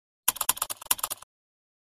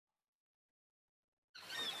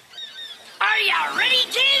you ready,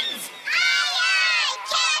 kids? Aye,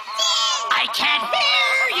 Captain! I can't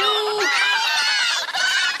hear you!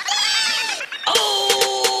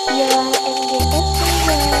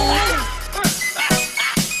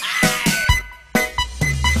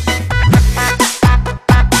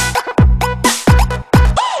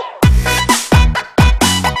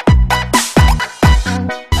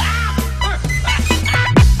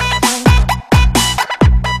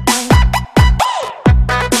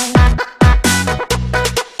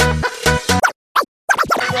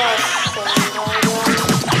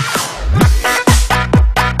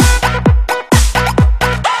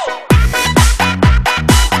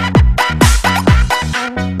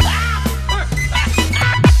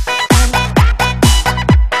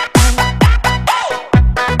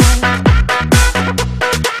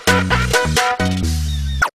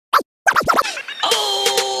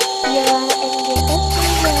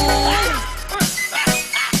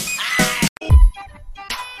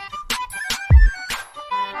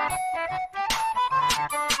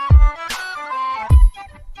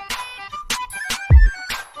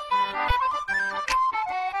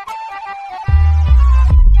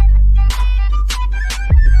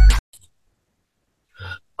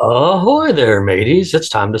 Ahoy there, mateys. It's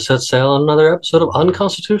time to set sail on another episode of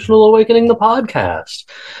Unconstitutional Awakening, the podcast.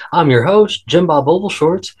 I'm your host, Jim Bob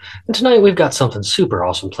Ovalshorts, and tonight we've got something super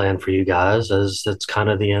awesome planned for you guys. As it's kind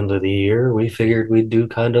of the end of the year, we figured we'd do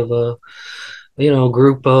kind of a,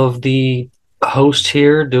 group of the hosts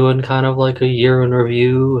here doing kind of like a year in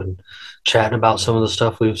review and chatting about some of the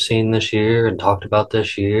stuff we've seen this year and talked about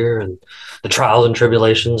this year and the trials and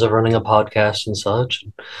tribulations of running a podcast and such.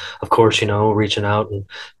 And of course, reaching out and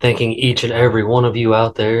thanking each and every one of you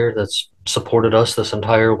out there that's supported us this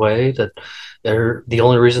entire way, that they're the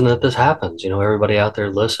only reason that this happens. Everybody out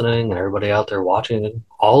there listening and everybody out there watching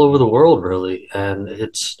all over the world, really. And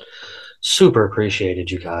it's super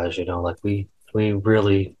appreciated, you guys. Like we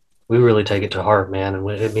really take it to heart, man, and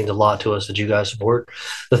it means a lot to us that you guys support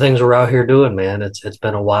the things we're out here doing, man. It's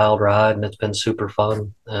been a wild ride and it's been super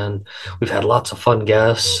fun, and we've had lots of fun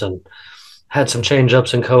guests and had some change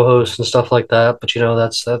ups and co-hosts and stuff like that. But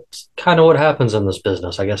that's kind of what happens in this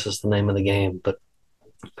business. I guess it's the name of the game. But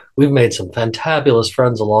we've made some fantabulous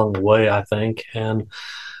friends along the way, I think, and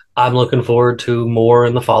I'm looking forward to more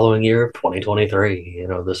in the following year of 2023.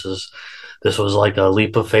 This was like a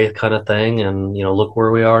leap of faith kind of thing, and look where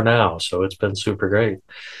we are now. So it's been super great.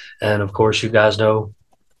 And of course, you guys know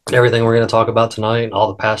everything we're going to talk about tonight, all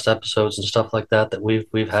the past episodes and stuff like that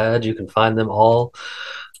we've had. You can find them all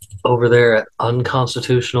over there at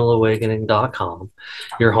unconstitutionalawakening.com,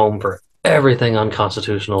 your home for everything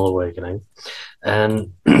Unconstitutional Awakening.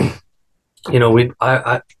 And we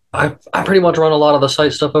I pretty much run a lot of the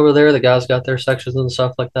site stuff over there. The guys got their sections and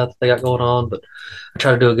stuff like that they got going on, but I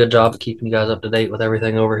try to do a good job of keeping you guys up to date with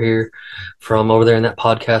everything over here. From over there in that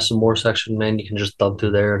podcast and more section, man, you can just thumb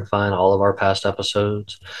through there and find all of our past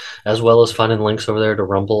episodes, as well as finding links over there to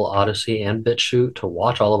Rumble, Odyssey, and BitChute to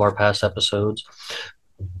watch all of our past episodes.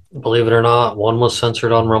 Believe it or not, one was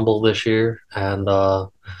censored on Rumble this year, and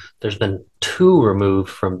there's been two removed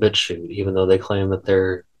from BitChute, even though they claim that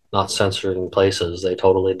they're not censoring places. They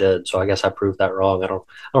totally did. So I guess I proved that wrong. I don't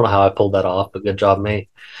know how I pulled that off, but good job me.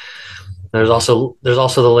 There's also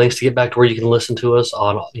the links to get back to where you can listen to us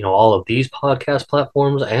on all of these podcast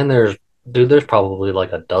platforms, and there's probably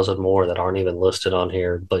like a dozen more that aren't even listed on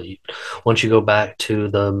here. But once you go back to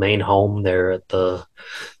the main home there at the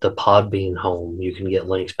Podbean home, you can get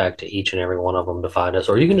links back to each and every one of them to find us,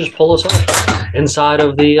 or you can just pull us up inside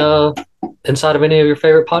of any of your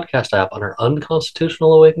favorite podcast app under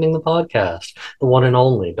Unconstitutional Awakening, the podcast, the one and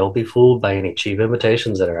only. Don't be fooled by any cheap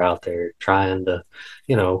imitations that are out there trying to,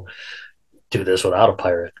 do this without a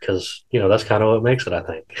pirate, because, that's kind of what makes it, I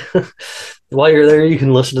think. While you're there, you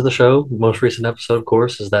can listen to the show. The most recent episode, of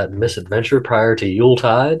course, is that misadventure prior to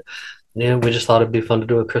Yuletide. Yeah, we just thought it'd be fun to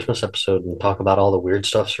do a Christmas episode and talk about all the weird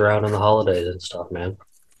stuff surrounding the holidays and stuff, man.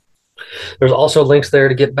 There's also links there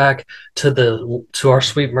to get back to our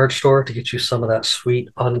sweet merch store to get you some of that sweet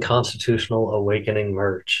Unconstitutional Awakening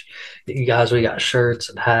merch. You guys, we got shirts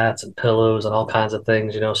and hats and pillows and all kinds of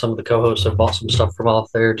things. Some of the co-hosts have bought some stuff from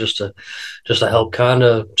off there just to help kind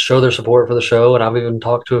of show their support for the show. And I've even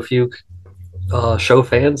talked to a few show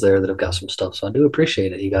fans there that have got some stuff. So I do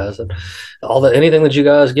appreciate it, you guys. And anything that you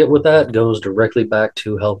guys get with that goes directly back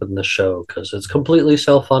to helping the show, because it's completely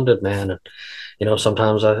self-funded, man. And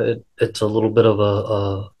sometimes it's a little bit of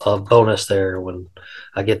a bonus there when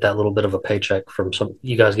I get that little bit of a paycheck from some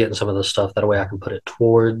you guys getting some of the stuff. That way I can put it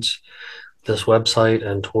towards this website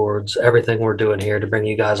and towards everything we're doing here to bring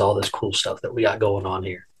you guys all this cool stuff that we got going on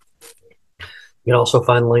here. You can also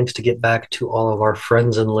find links to get back to all of our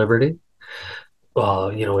friends in Liberty.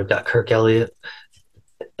 We've got Kirk Elliott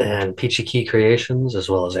and Peachy Key Creations, as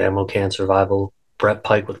well as Ammo Can Survival, Brett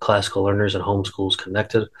Pike with Classical Learners and Homeschools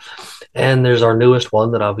Connected. And there's our newest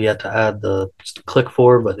one that I've yet to add the click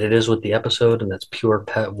for, but it is with the episode, and that's Pure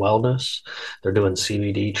Pet Wellness. They're doing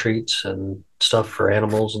CBD treats and stuff for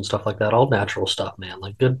animals and stuff like that. All natural stuff, man.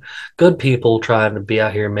 Like good people trying to be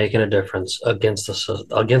out here making a difference against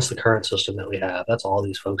the current system that we have. That's all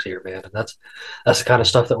these folks here, man. And that's the kind of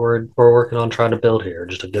stuff that we're working on trying to build here.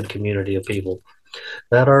 Just a good community of people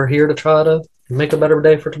that are here to try to make a better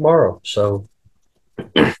day for tomorrow. So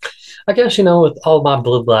I guess, with all my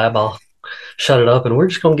blue blab, I'll shut it up and we're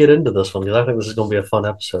just going to get into this one because I think this is going to be a fun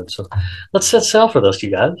episode. So let's set sail for this, you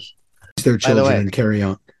guys. Their children and carry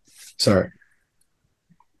on. Sorry.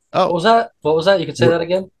 Oh, what was that? What was that? You could say that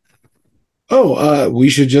again? We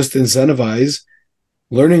should just incentivize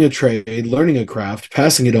learning a trade, learning a craft,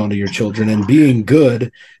 passing it on to your children, and being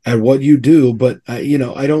good at what you do. But, I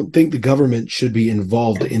don't think the government should be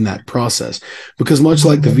involved in that process because much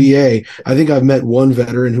like the VA, I think I've met one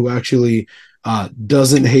veteran who actually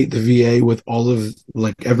doesn't hate the VA with all of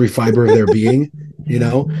every fiber of their being,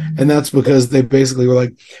 and that's because they basically were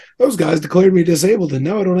like, those guys declared me disabled and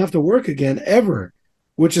now I don't have to work again ever,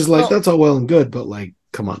 which is that's all well and good, but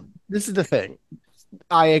come on. This is the thing.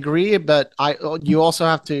 I agree, but you also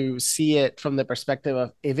have to see it from the perspective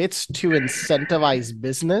of if it's to incentivize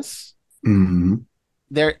business,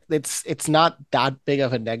 it's not that big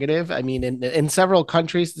of a negative. I mean, in several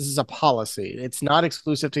countries, this is a policy. It's not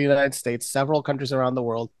exclusive to the United States. Several countries around the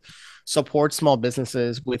world support small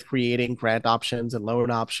businesses with creating grant options and loan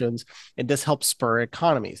options, and this helps spur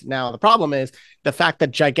economies. Now, the problem is the fact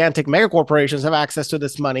that gigantic mega corporations have access to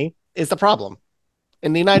this money is the problem.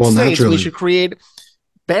 In the United States, naturally, we should create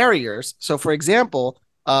barriers. So, for example,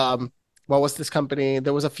 what was this company?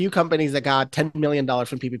 There was a few companies that got $10 million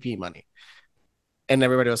from PPP money. And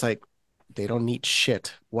everybody was like, they don't need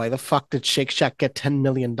shit. Why the fuck did Shake Shack get $10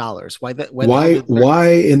 million? Why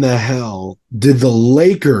in the hell did the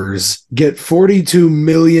Lakers get $42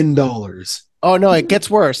 million? Oh, no, it gets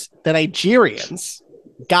worse. The Nigerians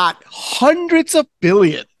got hundreds of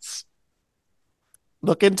billions.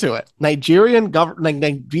 Look into it. Nigerian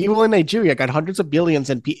government, people in Nigeria got hundreds of billions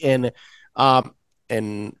in different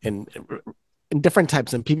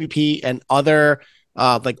types in PPP and other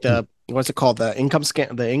what's it called? The income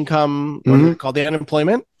scam, the income, what is it called? The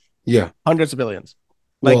unemployment. Yeah, hundreds of billions.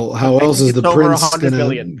 Well, how else is the prince gonna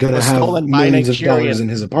have millions of dollars in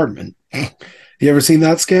his apartment? You ever seen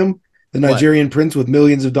that scam? The Nigerian prince with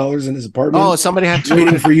millions of dollars in his apartment. Oh, somebody had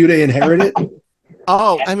waiting for you to inherit it.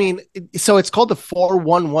 Oh, I mean, so it's called the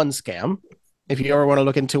 411 scam. If you ever want to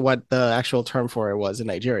look into what the actual term for it was in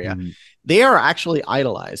Nigeria, they are actually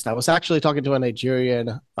idolized. I was actually talking to a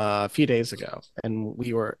Nigerian a few days ago, and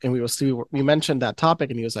we mentioned that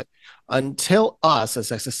topic, and he was like, "Until us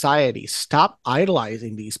as a society stop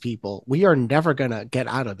idolizing these people, we are never gonna get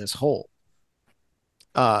out of this hole."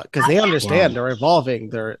 Because they understand they're evolving,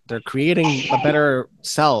 they're creating a better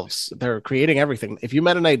selves, they're creating everything. If you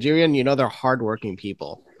met a Nigerian, they're hardworking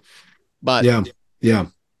people. But yeah,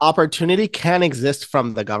 opportunity can exist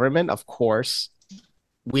from the government, of course.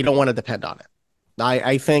 We don't want to depend on it.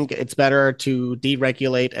 I think it's better to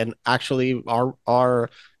deregulate, and actually our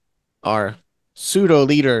pseudo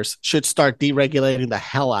leaders should start deregulating the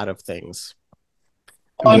hell out of things.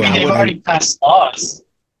 Well, they've already passed laws.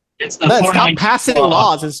 It's the stop passing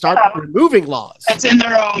laws and start removing laws. It's in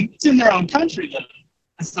their own country, though.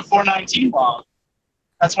 It's the 419 law.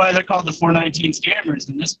 That's why they're called the 419 scammers,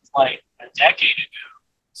 and this was like a decade ago.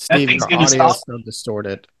 Steve, your audio is so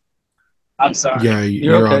distorted. I'm sorry. Yeah,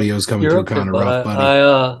 your audio's coming through kind of rough,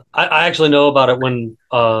 buddy. I actually know about it when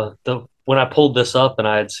I pulled this up and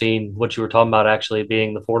I had seen what you were talking about actually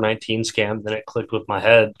being the 419 scam. Then it clicked with my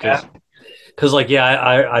head because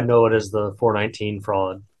I know it as the 419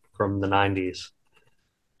 fraud from the 90s.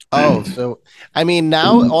 Oh, so I mean,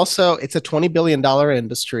 now also it's a $20 billion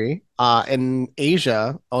industry, and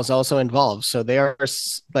Asia is also involved. So there are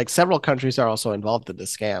several countries are also involved in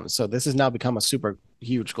this scam. So this has now become a super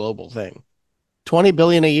huge global thing. 20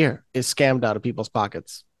 billion a year is scammed out of people's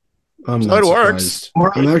pockets. I'm not surprised.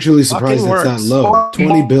 I'm actually surprised it's that low.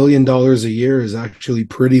 $20 billion a year is actually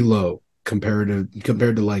pretty low compared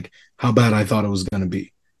to like how bad I thought it was going to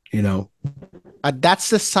be. That's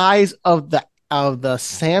the size of the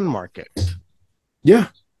sand market. Yeah,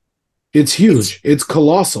 it's huge. It's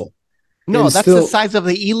colossal. No, that's the size of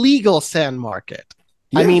the illegal sand market.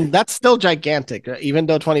 I mean, that's still gigantic, even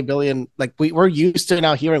though 20 billion, like we're used to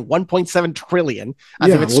now hearing 1.7 trillion as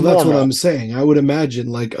if it's well, that's normal. what I'm saying. I would imagine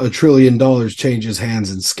like $1 trillion changes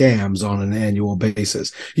hands in scams on an annual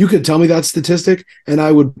basis. You could tell me that statistic, and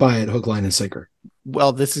I would buy it hook, line, and sinker.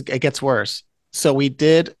 Well, it gets worse. So we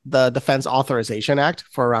did the Defense Authorization Act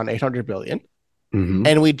for around 800 billion,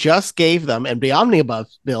 and we just gave them, and the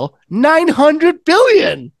omnibus bill, 900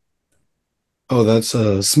 billion. Oh, that's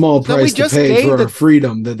a small price to pay for our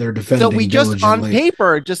freedom that they're defending. So we just, on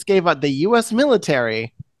paper, just gave out the U.S.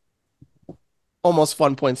 military almost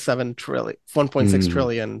 1.7 trillion, 1.6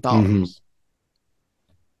 trillion dollars.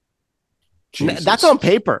 That's on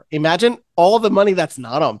paper. Imagine all the money that's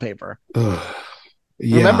not on paper.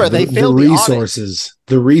 Remember, they failed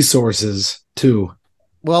the resources too.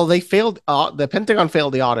 Well, they failed. The Pentagon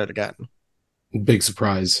failed the audit again. Big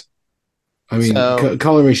surprise. I mean,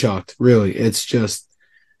 color me shocked. Really, it's just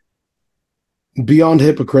beyond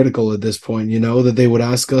hypocritical at this point. That they would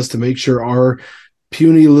ask us to make sure our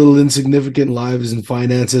puny little insignificant lives and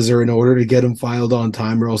finances are in order to get them filed on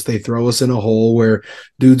time, or else they throw us in a hole where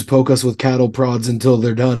dudes poke us with cattle prods until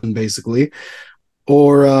they're done, basically.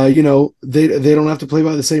 Or they don't have to play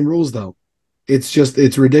by the same rules, though.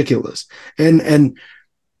 It's ridiculous. And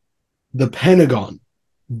the Pentagon,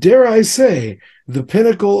 dare I say, the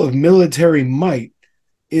pinnacle of military might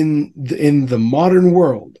in the modern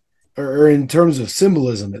world, or in terms of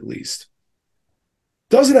symbolism at least,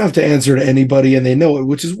 doesn't have to answer to anybody, and they know it,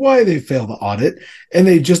 which is why they fail the audit, and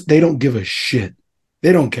they don't give a shit.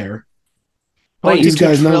 They don't care. These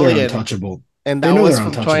guys know they're untouchable. And that was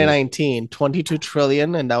from 2019, 22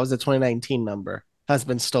 trillion, and that was the 2019 number, has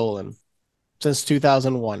been stolen since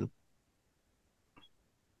 2001.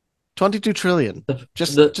 22 trillion.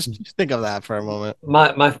 Just think of that for a moment.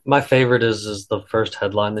 My favorite is the first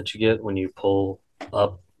headline that you get when you pull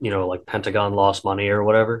up, like Pentagon lost money or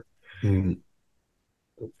whatever.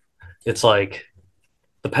 It's like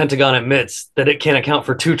the Pentagon admits that it can't account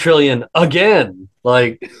for 2 trillion again.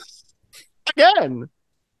 Like again.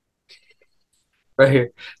 Right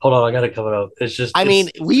here. Hold on, I got it coming up. I mean,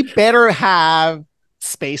 we better have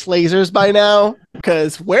space lasers by now,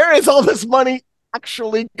 because where is all this money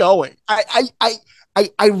actually going? I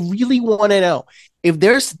really want to know if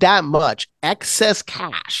there's that much excess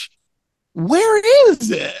cash. Where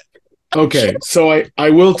is it? Okay, so I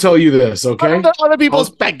will tell you this, okay? Other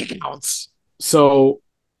people's bank accounts. So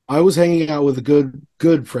I was hanging out with a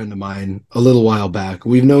good friend of mine a little while back.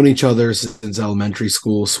 We've known each other since elementary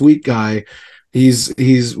school. Sweet guy.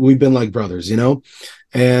 We've been like brothers,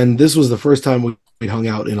 and this was the first time we hung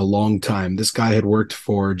out in a long time. This guy had worked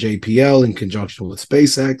for JPL in conjunction with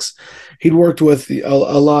SpaceX. He'd worked with a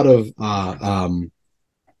lot of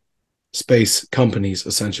space companies,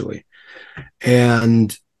 essentially.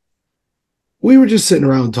 And we were just sitting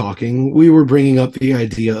around talking. We were bringing up the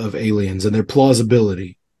idea of aliens and their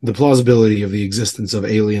plausibility, the plausibility of the existence of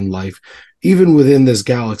alien life, even within this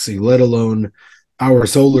galaxy, let alone our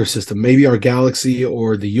solar system, maybe our galaxy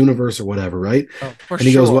or the universe or whatever, right? And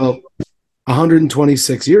he goes, well,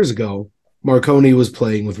 126 years ago, Marconi was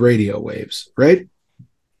playing with radio waves, right?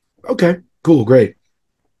 Okay, cool, great.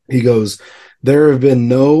 He goes, there have been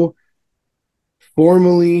no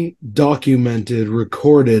formally documented,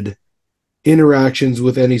 recorded interactions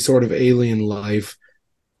with any sort of alien life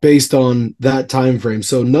based on that time frame.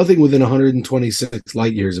 So nothing within 126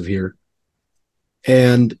 light years of here.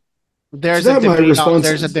 And there's a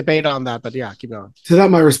debate on that, but yeah, keep going. To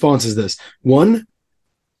that, my response is this. One,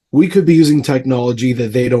 we could be using technology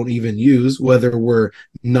that they don't even use, whether we're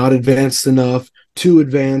not advanced enough, too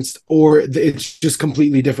advanced, or it's just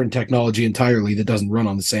completely different technology entirely that doesn't run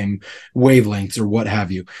on the same wavelengths or what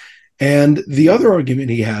have you. And the other argument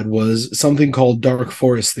he had was something called dark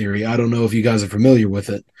forest theory. I don't know if you guys are familiar with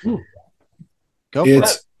it. Go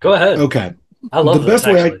ahead. Okay. I love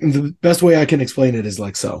the best way I can explain it is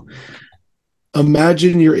like so.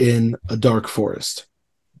 Imagine you're in a dark forest.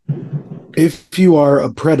 If you are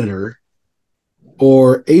a predator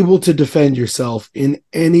or able to defend yourself in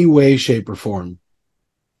any way, shape, or form,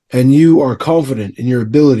 and you are confident in your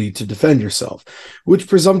ability to defend yourself, which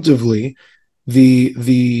presumptively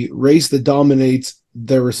the race that dominates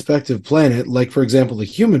their respective planet, like for example the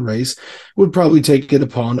human race, would probably take it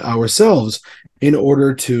upon ourselves in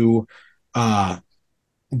order to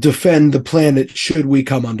defend the planet should we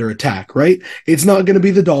come under attack, right? It's not going to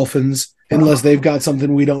be the dolphins unless they've got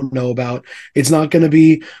something we don't know about. It's not going to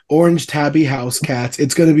be orange tabby house cats.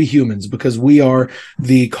 It's going to be humans, because we are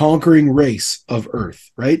the conquering race of Earth,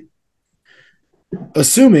 right?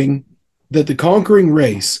 Assuming that the conquering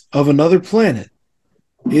race of another planet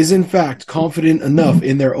is in fact confident enough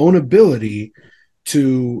in their own ability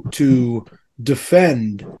to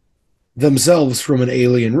defend themselves from an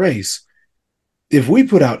alien race. If we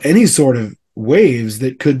put out any sort of waves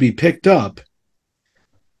that could be picked up,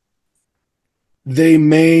 they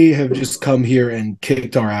may have just come here and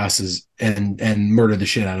kicked our asses and murdered the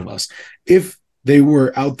shit out of us if they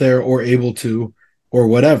were out there or able to or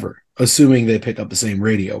whatever, assuming they pick up the same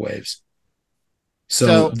radio waves.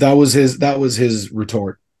 So that was his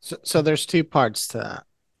retort. So there's two parts to that.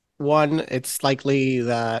 One, it's likely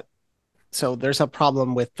that there's a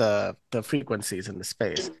problem with the frequencies in the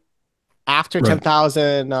space. After Right.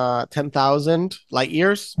 10,000 light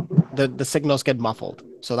years, the signals get muffled.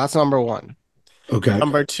 So that's number one. Okay.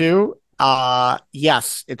 Number two,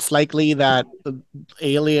 yes, it's likely that the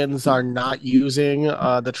aliens are not using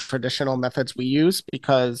the traditional methods we use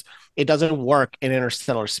because it doesn't work in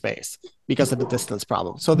interstellar space because of the distance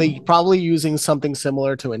problem. So they probably using something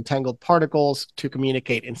similar to entangled particles to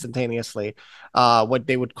communicate instantaneously. What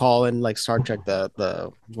they would call in like Star Trek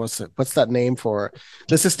the what's that name for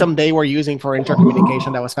the system they were using for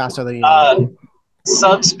intercommunication that was faster than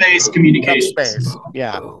subspace communications. Subspace,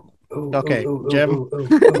 yeah. Okay, Jim.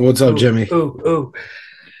 What's up, Jimmy?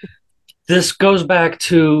 This goes back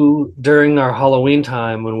to during our Halloween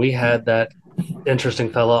time when we had that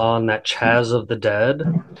interesting fella on, that Chaz of the Dead,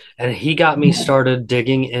 and he got me started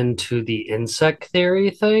digging into the insect theory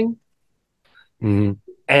thing. Mm-hmm.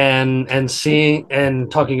 And seeing and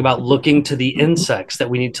talking about looking to the insects, that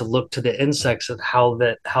we need to look to the insects and how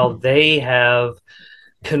they have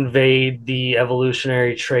conveyed the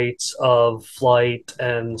evolutionary traits of flight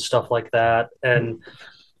and stuff like that, and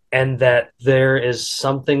that there is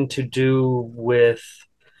something to do with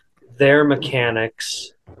their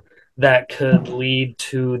mechanics that could lead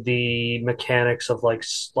to the mechanics of like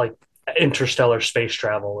interstellar space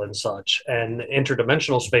travel and such, and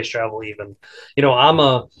interdimensional space travel even. I'm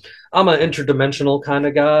an interdimensional kind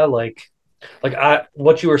of guy, like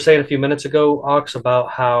what you were saying a few minutes ago, Ox,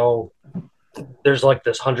 about how there's like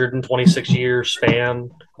this 126 year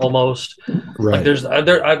span almost. Right. Like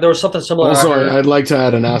there was something similar. Also, I'd like to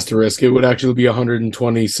add an asterisk. It would actually be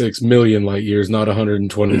 126 million light years, not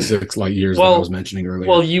 126 light years that I was mentioning earlier.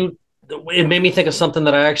 Well, it made me think of something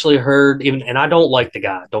that I actually heard, and I don't like the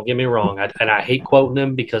guy, don't get me wrong. I hate quoting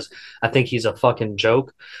him because I think he's a fucking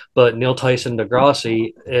joke. But Neil Tyson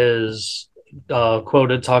deGrasse is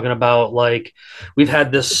quoted talking about, like, we've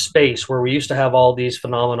had this space where we used to have all these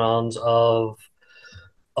phenomenons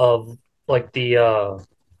of like the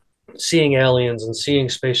seeing aliens and seeing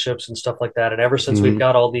spaceships and stuff like that, and ever since we've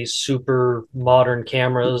got all these super modern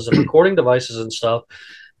cameras and recording devices and stuff,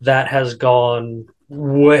 that has gone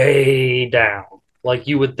way down. Like,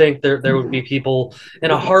 you would think there would be people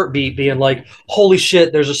in a heartbeat being like, holy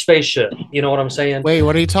shit, there's a spaceship. You know what I'm saying? Wait,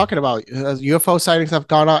 what are you talking about? UFO sightings have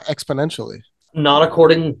gone up exponentially. Not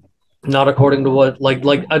according to what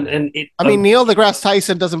Neil deGrasse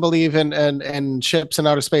Tyson doesn't believe in ships in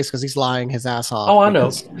outer space because he's lying his ass off. Oh, I know,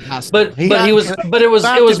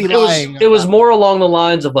 it was more along the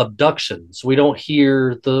lines of abductions. We don't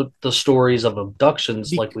hear the stories of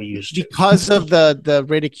abductions like we used to because of the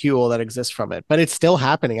ridicule that exists from it. But it's still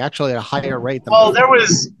happening, actually, at a higher rate than there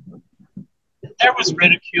was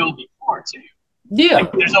ridicule before too. Yeah,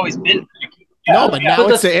 like, there's always been ridicule. No, but now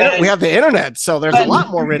we have the internet, so there's a lot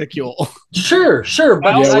more ridicule. Sure,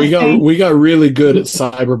 but we got really good at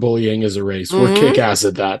cyberbullying as a race. We're kick-ass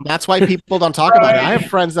at that. That's why people don't talk about it. I have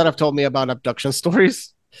friends that have told me about abduction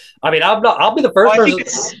stories. I mean, I'll be the first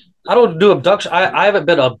person. I don't do abduction. I haven't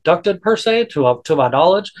been abducted per se, to my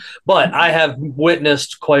knowledge, but I have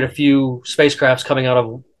witnessed quite a few spacecrafts coming out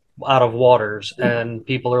of waters, and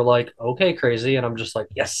people are like, "Okay, crazy," and I'm just like,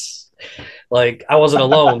 "Yes." Like, I wasn't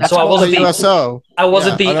alone, so I wasn't the USO. I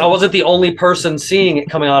wasn't the only person seeing it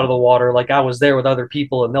coming out of the water. Like, I was there with other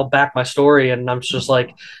people, and they'll back my story, and I'm just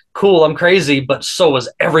like, cool, I'm crazy, but so was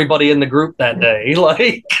everybody in the group that day.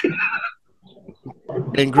 Like,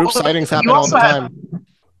 and group sightings happen all the time.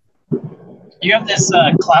 You have this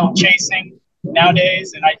clout chasing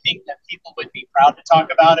nowadays, and I think that people would be proud to talk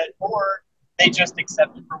about it, or they just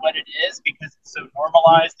accept it for what it is because it's so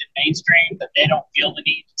normalized and mainstream that they don't feel the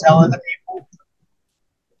need to tell other people.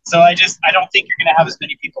 So I don't think you're going to have as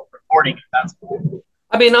many people reporting it. That's cool.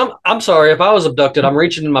 I mean, I'm sorry, if I was abducted, I'm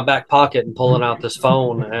reaching in my back pocket and pulling out this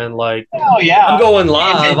phone and like, I'm going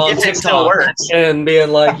live on TikTok and being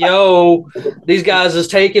like, yo, these guys is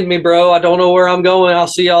taking me, bro. I don't know where I'm going. I'll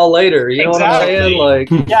see y'all later. You know what I'm saying? Like,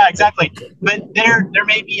 yeah, exactly. But there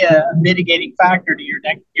may be a mitigating factor to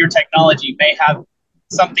your technology. May have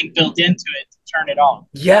something built into it to turn it on.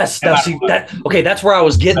 Yes. That's where I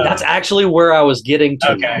was getting. That's actually where I was getting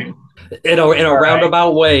to. Okay. In a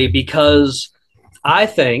roundabout way, because I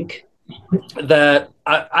think that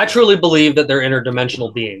I truly believe that they're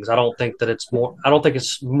interdimensional beings. I don't think that it's more. I don't think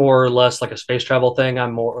it's more or less like a space travel thing.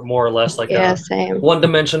 I'm more or less like Yeah, a same. one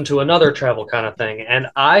dimension to another travel kind of thing. And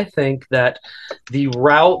I think that the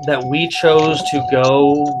route that we chose to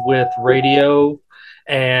go with radio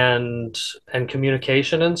and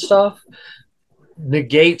communication and stuff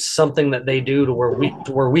negates something that they do to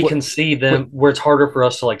where we can see them, where it's harder for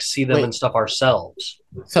us to like see them and stuff ourselves.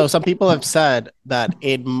 So some people have said that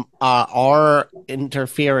our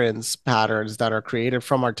interference patterns that are created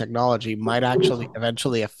from our technology might actually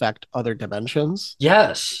eventually affect other dimensions.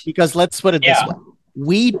 Yes. Because let's put it this way.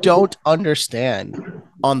 We don't understand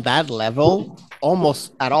on that level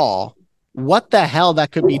almost at all what the hell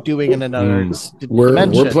that could be doing in another dimension.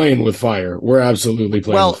 We're playing with fire. We're absolutely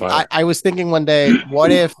playing with fire. I was thinking one day,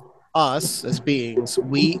 what if us as beings,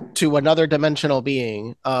 we to another dimensional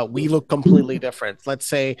being, we look completely different. Let's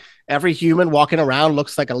say every human walking around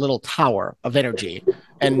looks like a little tower of energy,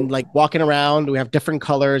 and like walking around, we have different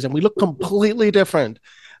colors, and we look completely different.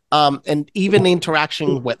 And even the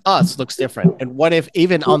interaction with us looks different. And what if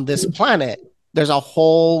even on this planet, there's a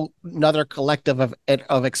whole another collective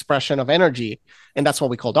of expression of energy, and that's what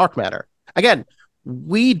we call dark matter. Again,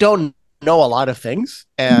 we don't know a lot of things,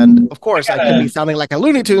 and of course I could be sounding like a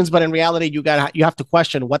Looney Tunes, but in reality you have to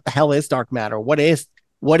question what the hell is dark matter. What if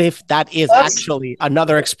that is actually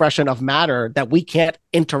another expression of matter that we can't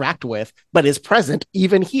interact with but is present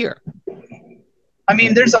even here? I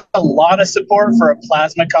mean, there's a lot of support for a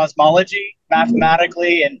plasma cosmology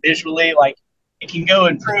mathematically and visually. Like, it can go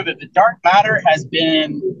and prove it. The dark matter has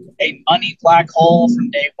been a money black hole from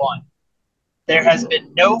day one. There has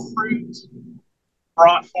been no fruit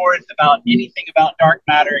brought forth about anything about dark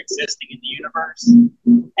matter existing in the universe.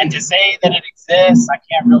 And to say that it exists, I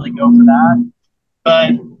can't really go for that.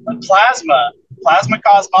 But plasma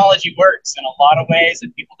cosmology works in a lot of ways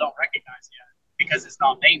that people don't recognize yet because it's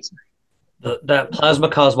not mainstream. That plasma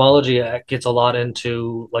cosmology gets a lot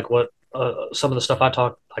into like what some of the stuff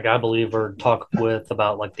I believe or talk with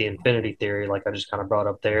about like the infinity theory, like I just kind of brought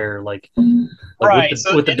up there, right.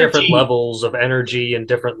 With the different levels of energy and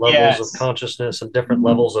different levels of consciousness and different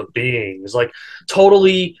levels of beings, like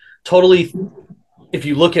totally, if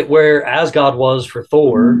you look at where Asgard was for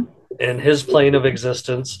Thor and his plane of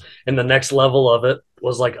existence, and the next level of it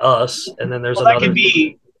was like us, and then there's another. That could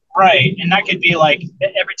be right, and that could be like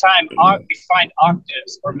every time we find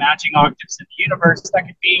octaves or matching octaves in the universe, that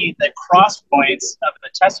could be the cross points of the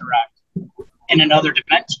tesseract in another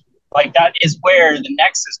dimension. Like that is where the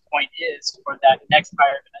nexus point is for that next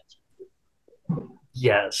higher dimension.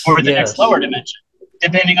 Yes. Or the next lower dimension,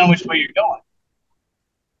 depending on which way you're going.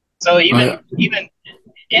 So even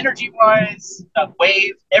energy wise,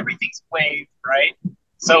 wave, everything's wave, right?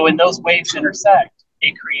 So when those waves intersect,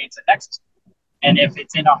 it creates a nexus. And if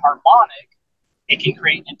it's in a harmonic, it can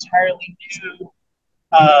create an entirely new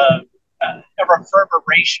a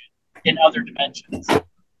reverberation in other dimensions.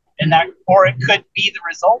 And that, or it could be the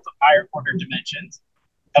result of higher order dimensions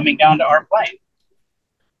coming down to our plane.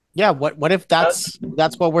 Yeah, what if that's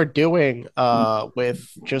what we're doing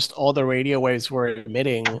with just all the radio waves we're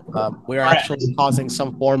emitting? We're actually causing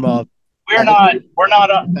some form of. We're nowhere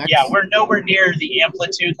near the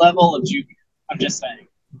amplitude level of Jupiter. I'm just saying,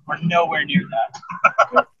 we're nowhere near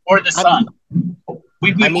that, or the sun.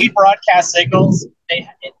 We broadcast signals. You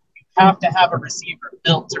have to have a receiver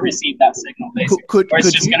built to receive that signal, basically, or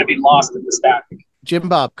it's just going to be lost in the static. Jim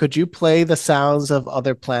Bob, could you play the sounds of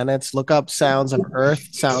other planets? Look up sounds of Earth,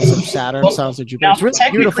 sounds of Saturn, sounds of Jupiter. It's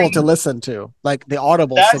really beautiful to listen to, like the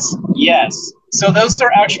audible. Yes. So those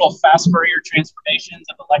are actual fast Fourier transformations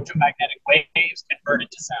of electromagnetic waves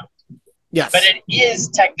converted to sound. Yes. But it is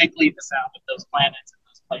technically the sound of those planets and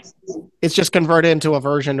those places. It's just converted into a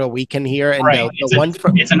version that we can hear. And right.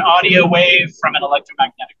 It's an audio wave from an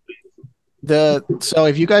electromagnetic wave. So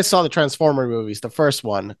if you guys saw the Transformer movies, the first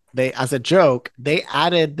one, they, as a joke, they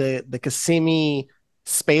added the Cassini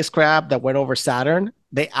spacecraft that went over Saturn.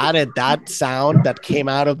 They added that sound that came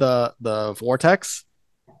out of the vortex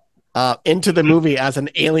into the movie as an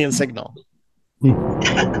alien signal.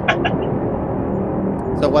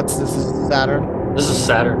 So what's this? Is Saturn? This is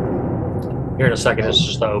Saturn. Here in a second, it's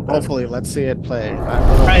just open. Hopefully, let's see it play.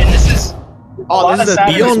 Right, this is. This is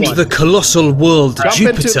beyond the colossal world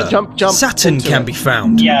Jupiter, Saturn can be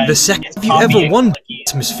found. Yeah, the second you ever wondered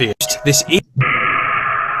atmosphere, this is.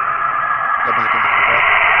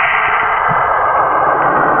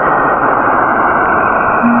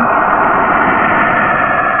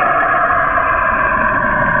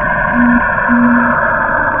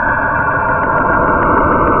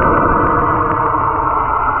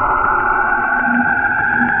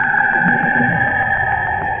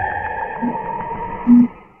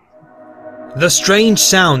 The strange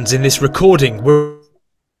sounds in this recording were...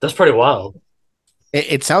 That's pretty wild.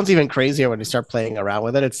 It sounds even crazier when you start playing around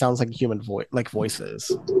with it. It sounds like human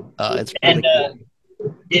voices. It's really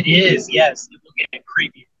cool. It is, yes. It will get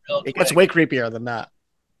creepy. It gets way creepier than that.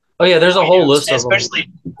 Oh yeah, there's a whole list of them. Especially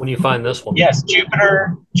when you find this one. Yes,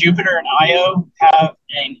 Jupiter and Io have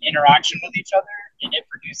an interaction with each other, and it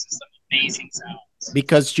produces some amazing sounds.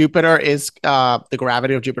 Because Jupiter is the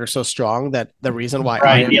gravity of Jupiter is so strong that the reason why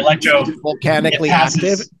Io is volcanically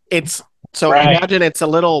active. It's so imagine it's a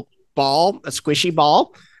little ball, a squishy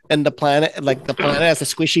ball, and the planet as a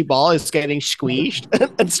squishy ball is getting squeezed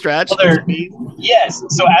and stretched. Yes,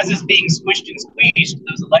 so as it's being squished and squeezed,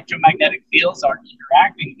 those electromagnetic fields are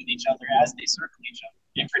interacting with each other as they circle each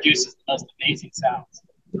other. It produces the most amazing sounds.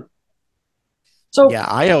 So yeah,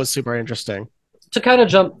 Io is super interesting. To kind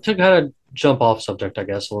of jump off subject, I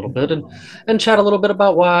guess, a little bit and chat a little bit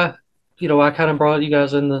about why I kind of brought you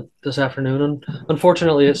guys in this afternoon. And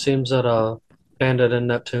unfortunately, it seems that Bandit and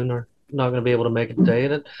Neptune are not going to be able to make it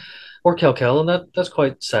today, or Kel, and that's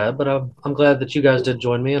quite sad. But I'm glad that you guys did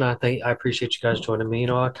join me, and I appreciate you guys joining me.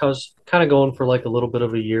 I was kind of going for like a little bit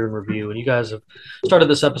of a year in review, and you guys have started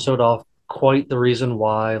this episode off quite the reason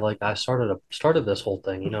why I started this whole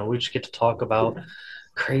thing. We just get to talk about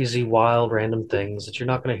crazy, wild, random things that you're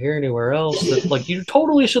not going to hear anywhere else that you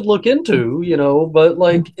totally should look into. But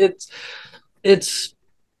it's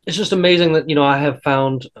just amazing that I have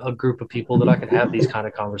found a group of people that I can have these kind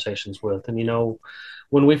of conversations with. And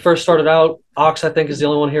when we first started out, Ox I think is the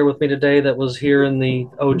only one here with me today that was here in the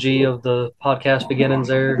OG of the podcast beginnings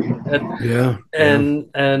there.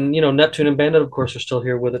 And Neptune and Bandit of course are still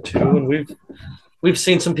here with it too. And we've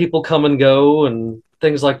seen some people come and go and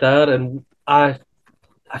things like that. And I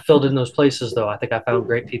filled in those places, though. I think I found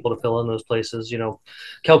great people to fill in those places.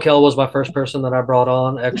 Kel was my first person that I brought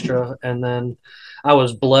on extra, and then I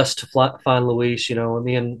was blessed to find Luis. And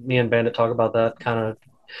me and Bandit talk about that kind of.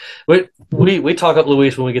 We talk up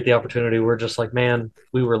Luis when we get the opportunity. We're just like, man,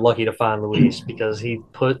 we were lucky to find Luis because he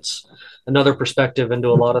puts another perspective into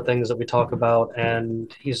a lot of things that we talk about, and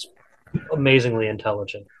he's amazingly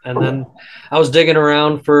intelligent. And then I was digging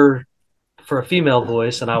around for a female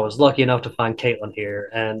voice, and I was lucky enough to find Caitlin here,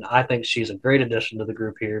 and I think she's a great addition to the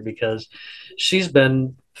group here because she's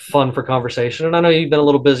been fun for conversation. And I know you've been a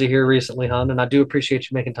little busy here recently, hon, and I do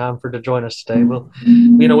appreciate you making time to join us today. Well,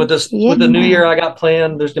 with the new year I got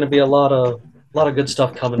planned, there's going to be a lot of good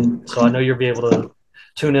stuff coming, so I know you'll be able to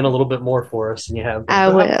tune in a little bit more for us than you have been. I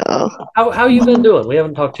will. How you been doing? We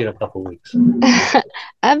haven't talked to you in a couple of weeks.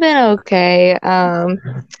 I've been okay.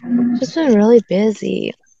 Just been really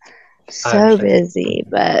busy. So busy,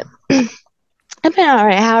 but I've been all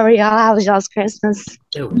right. How are y'all? How was y'all's Christmas?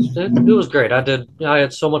 It was great. I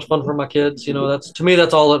had so much fun for my kids. That's to me,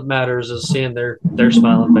 that's all that matters is seeing their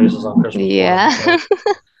smiling faces on Christmas. Yeah.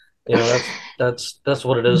 So, that's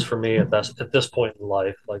what it is for me at this point in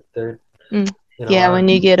life. Like they're when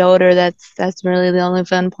you get older, that's really the only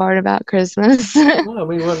fun part about Christmas.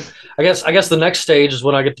 Well, I guess the next stage is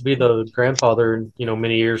when I get to be the grandfather,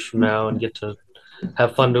 many years from now, and get to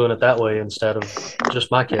have fun doing it that way instead of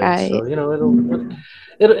just my kids. Right. So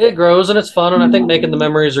it grows and it's fun, and I think making the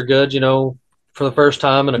memories are good. For the first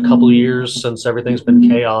time in a couple of years since everything's been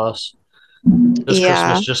chaos, this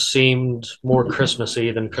Christmas just seemed more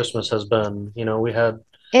Christmassy than Christmas has been.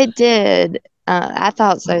 It did. I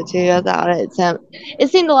thought so too. I thought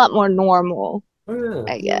it seemed a lot more normal.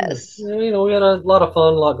 I guess. Yeah, we had a lot of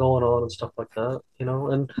fun, a lot going on and stuff like that.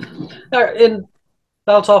 And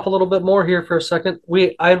bounce off a little bit more here for a second.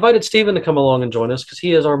 I invited Steven to come along and join us because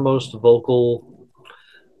he is our most vocal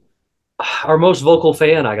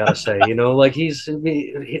fan, I gotta say.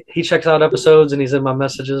 He checks out episodes and he's in my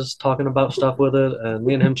messages talking about stuff with it, and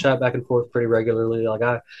me and him chat back and forth pretty regularly.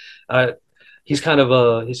 He's kind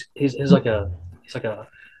of he's like a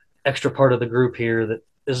extra part of the group here that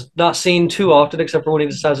is not seen too often, except for when he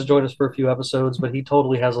decides to join us for a few episodes, but he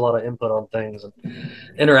totally has a lot of input on things and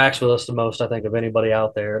interacts with us the most, I think, of anybody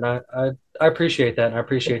out there. And I appreciate that. And I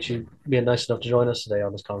appreciate you being nice enough to join us today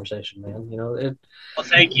on this conversation, man. Well,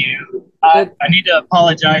 thank you. I need to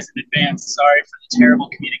apologize in advance. Sorry for the terrible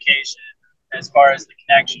communication as far as the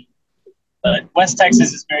connection, but West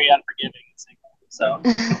Texas is very unforgiving in signal. So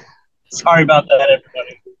sorry about that,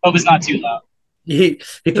 everybody. Hope it's not too loud. He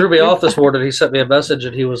threw me off this morning. He sent me a message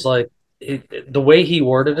and he was like, the way he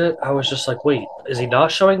worded it, I was just like, wait, is he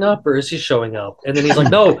not showing up or is he showing up? And then he's like,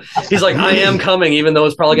 no, he's like, I am coming, even though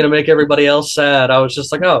it's probably going to make everybody else sad. I was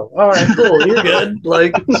just like, oh, all right, cool. You're good.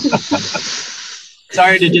 Like,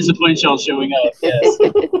 sorry to disappoint y'all showing up. Yes.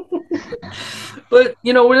 But,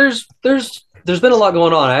 there's been a lot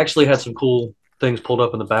going on. I actually had some cool things pulled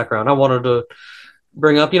up in the background. I wanted to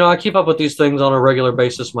bring up, I keep up with these things on a regular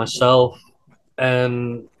basis myself,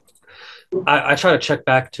 and I try to check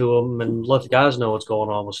back to them and let the guys know what's going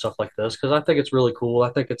on with stuff like this because I think it's really cool. I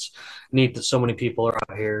think it's neat that so many people are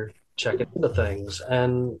out here checking into things.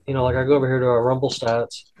 And, like I go over here to our Rumble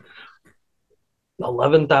stats,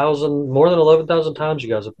 11,000, more than 11,000 times you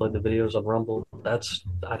guys have played the videos on Rumble.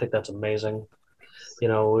 I think that's amazing.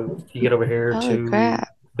 You get over here to crap.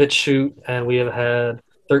 BitChute, and we have had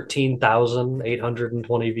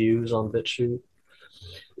 13,820 views on BitChute.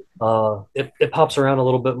 It pops around a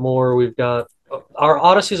little bit more. We've got our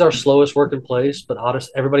Odyssey's our slowest working place, but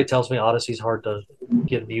everybody tells me Odyssey's hard to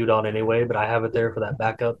get viewed on anyway, but I have it there for that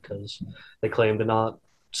backup because they claim to not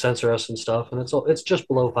censor us and stuff, and it's just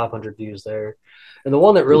below 500 views there. And the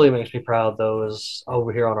one that really makes me proud though is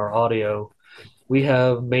over here on our audio. We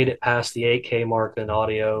have made it past the 8K mark in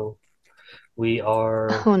audio. We are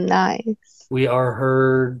nice. We are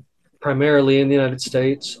heard primarily in the United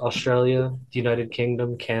States, Australia, the United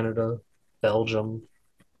Kingdom, Canada, Belgium,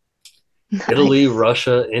 Italy,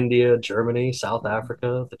 Russia, India, Germany, South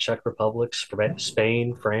Africa, the Czech Republic,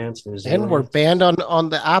 Spain, France, New Zealand. And we're banned on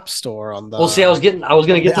the App Store. Well, see, I was going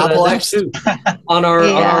to get to that next too. on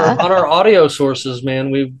our audio sources,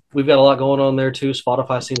 man, we've got a lot going on there too.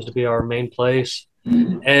 Spotify seems to be our main place.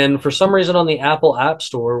 And for some reason on the Apple App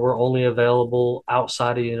Store, we're only available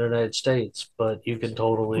outside of the United States, but you can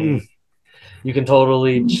totally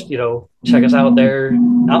check us out there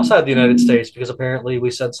outside the United States because apparently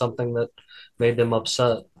we said something that made them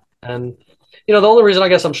upset. And the only reason I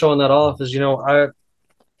guess I'm showing that off is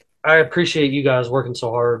I appreciate you guys working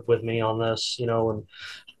so hard with me on this, and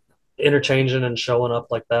interchanging and showing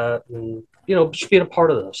up like that, and just being a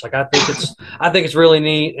part of this. Like I think it's really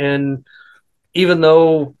neat. And even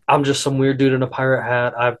though I'm just some weird dude in a pirate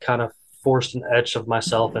hat, I've kind of forced an etch of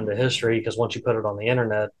myself into history because once you put it on the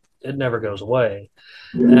internet, it never goes away.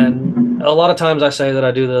 And a lot of times I say that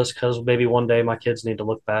I do this because maybe one day my kids need to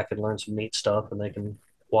look back and learn some neat stuff and they can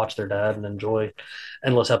watch their dad and enjoy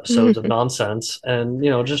endless episodes of nonsense. And,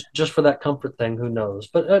 just for that comfort thing, who knows?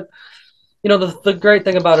 But, the great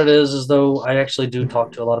thing about it is though I actually do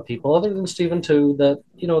talk to a lot of people other than Steven too, that,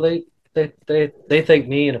 they thank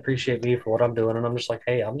me and appreciate me for what I'm doing. And I'm just like,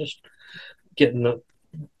 hey, I'm just getting the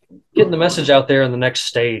message out there in the next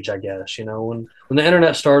stage, I guess. When the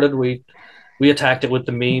internet started, we attacked it with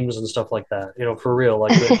the memes and stuff like that, for real.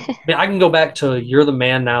 Like, I can go back to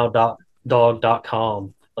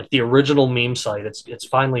you'rethemannowdog.com, like the original meme site. It's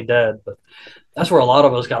finally dead, but that's where a lot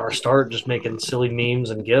of us got our start, just making silly memes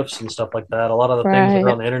and GIFs and stuff like that. A lot of the things that are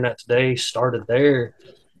on the internet today started there.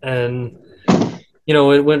 And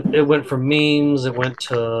it went from memes, it went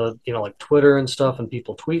to, like Twitter and stuff and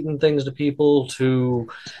people tweeting things to people, to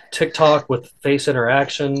TikTok with face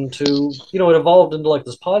interaction, to, it evolved into like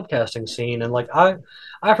this podcasting scene. And like, I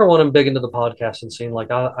for one, am big into the podcasting scene. Like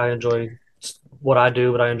I enjoy what I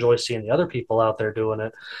do, but I enjoy seeing the other people out there doing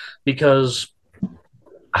it because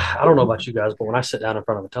I don't know about you guys, but when I sit down in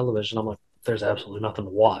front of a television, I'm like, there's absolutely nothing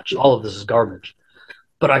to watch. All of this is garbage.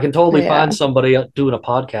 But I can totally find somebody doing a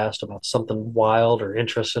podcast about something wild or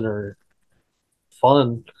interesting or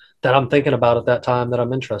fun that I'm thinking about at that time that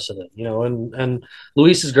I'm interested in, and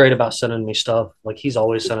Luis is great about sending me stuff. Like he's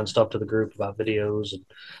always sending stuff to the group about videos and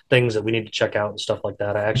things that we need to check out and stuff like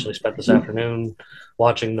that. I actually spent this afternoon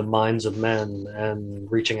watching The Minds of Men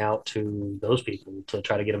and reaching out to those people to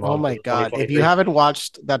try to get them on. Oh my God. If you haven't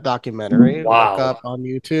watched that documentary, look up on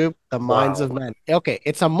YouTube, The Minds of Men. Okay.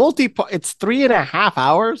 It's it's 3.5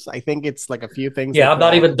 hours. I think it's like a few things. Yeah. I'm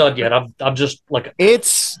not even done yet. I'm just like,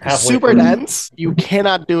 it's super dense. You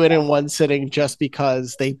cannot do it in one sitting just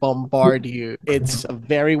because they bombard you. It's a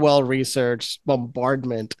very well researched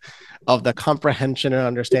bombardment of the comprehension and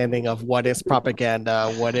understanding of what is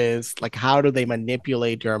propaganda, what is like, how do they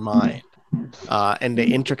manipulate your mind, and the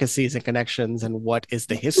intricacies and connections, and what is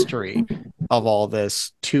the history of all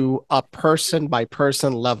this to a person by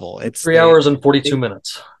person level. It's 3 hours and 42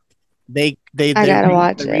 minutes. I gotta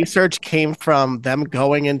watch the it. research came from them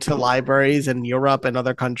going into libraries in Europe and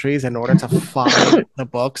other countries in order to find the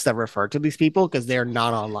books that refer to these people because they're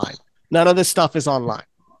not online. None of this stuff is online.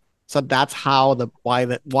 So that's how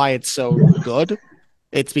why it's so good.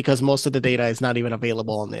 It's because most of the data is not even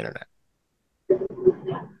available on the internet.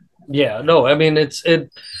 Yeah, no, I mean it's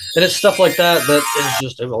stuff like that is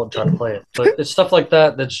just I won't try to play it, but it's stuff like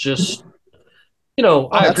that that's just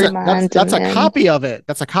that's a copy of it.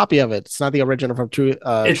 That's a copy of it. It's not the original from True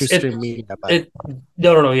Stream Media.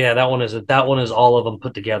 No. Yeah, that one is all of them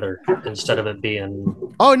put together instead of it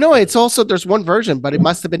being. Oh no, it's also there's one version, but it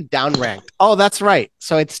must have been downranked. Oh, that's right.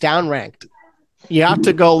 So it's downranked. You have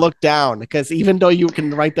to go look down because even though you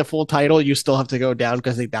can write the full title, you still have to go down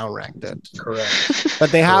because they downranked it. Correct.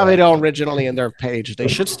 But they have it originally in their page. They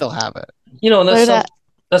should still have it. And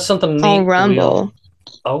that's something neat. On Rumble.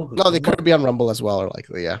 No, they could be on Rumble as well, or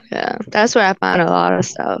likely, yeah. Yeah, that's where I find a lot of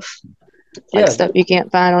stuff. Like stuff you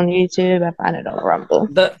can't find on YouTube, I find it on Rumble.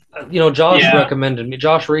 Josh recommended me.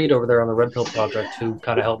 Josh Reed over there on the Red Pill Project, who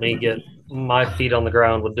kind of helped me get my feet on the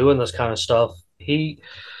ground with doing this kind of stuff. He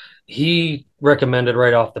recommended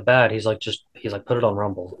right off the bat. He's like, put it on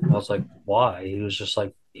Rumble. I was like, why? He's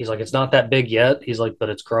like, it's not that big yet. He's like, but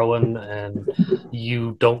it's growing, and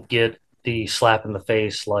you don't get the slap in the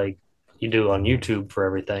face like you do on YouTube for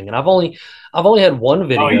everything. And I've only had one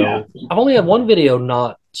video. Oh, yeah. I've only had one video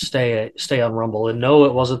not stay on Rumble, and no,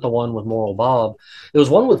 it wasn't the one with Moral Bob. It was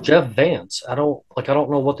one with Jeff Vance. I don't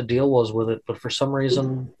know what the deal was with it, but for some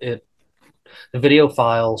reason the video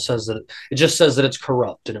file says that it just says that it's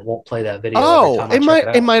corrupt and it won't play that video. Oh,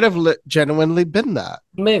 it might have genuinely been that.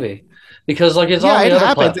 Maybe because it's on the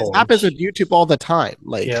other platforms. It happens with YouTube all the time.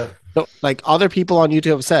 Like other people on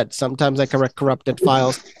YouTube have said, sometimes I correct corrupted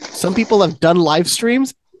files. Some people have done live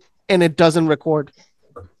streams and it doesn't record.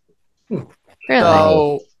 Really?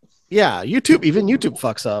 So yeah, even YouTube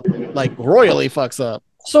fucks up, like royally fucks up.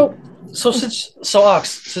 So Ox,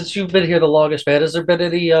 since you've been here the longest, man, has there been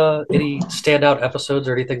any standout episodes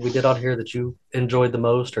or anything we did on here that you enjoyed the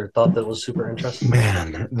most or thought that was super interesting?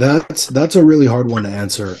 Man, that's a really hard one to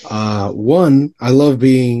answer. One, I love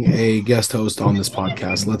being a guest host on this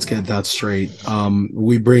podcast. Let's get that straight.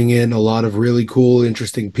 We bring in a lot of really cool,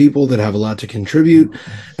 interesting people that have a lot to contribute,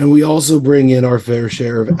 and we also bring in our fair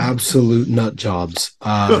share of absolute nut jobs.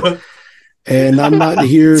 And I'm not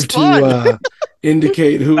here to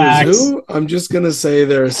indicate who is who. I'm just going to say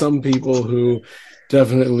there are some people who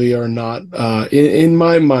definitely are not, in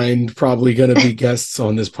my mind, probably going to be guests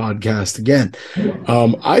on this podcast again.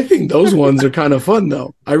 I think those ones are kind of fun,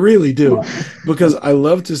 though. I really do, because I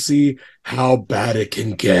love to see how bad it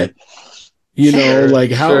can get.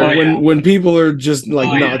 When people are just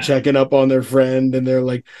not checking up on their friend and they're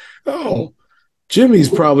like, oh, Jimmy's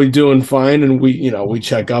probably doing fine, and we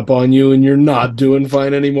check up on you and you're not doing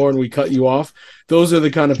fine anymore and we cut you off. Those are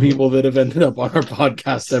the kind of people that have ended up on our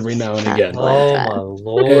podcast every now and again. Oh my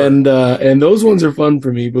Lord. And those ones are fun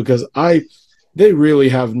for me because they really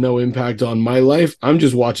have no impact on my life. I'm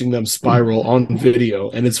just watching them spiral on video,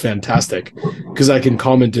 and it's fantastic because I can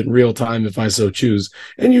comment in real time if I so choose.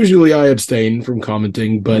 And usually I abstain from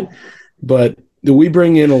commenting, but we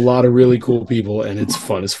bring in a lot of really cool people and it's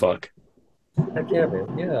fun as fuck. Heck yeah,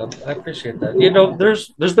 man. Yeah, I appreciate that.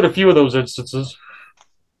 There's been a few of those instances.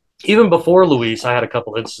 Even before Luis, I had a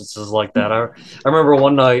couple instances like that. I remember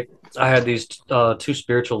one night I had these two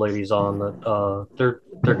spiritual ladies on that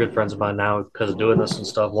they're good friends of mine now because of doing this and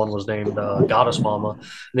stuff. One was named Goddess Mama, and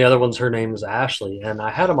the other her name is Ashley. And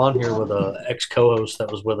I had them on here with a ex co-host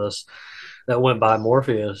that was with us that went by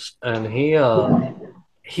Morpheus, and he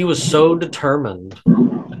was so determined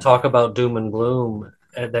to talk about doom and gloom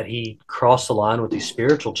that he crossed the line with these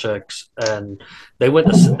spiritual chicks, and they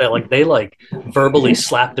verbally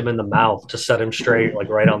slapped him in the mouth to set him straight,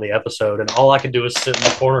 right on the episode. And all I could do was sit in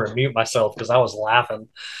the corner and mute myself because I was laughing.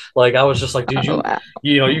 I was just like, dude,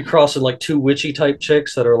 you crossing two witchy type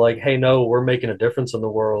chicks that are like, hey, no, we're making a difference in the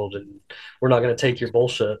world and we're not going to take your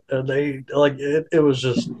bullshit. And they it was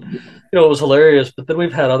just, it was hilarious. But then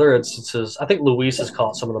we've had other instances. I think Luis has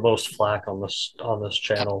caught some of the most flack on this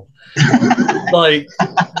channel. like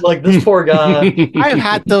this poor guy. I've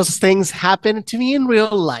had those things happen to me in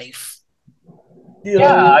real life.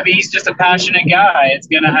 Yeah, I mean, he's just a passionate guy. It's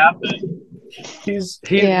gonna happen.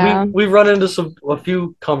 We've run into a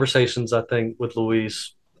few conversations, I think, with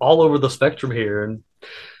Luis all over the spectrum here, and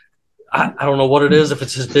I don't know what it is, if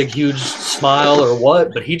it's his big, huge smile or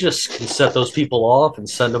what, but he just can set those people off and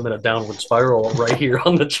send them in a downward spiral right here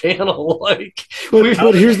on the channel. But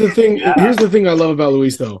here's the thing. Yeah. Here's the thing I love about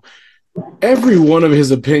Luis, though. Every one of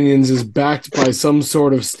his opinions is backed by some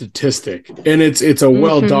sort of statistic, and it's a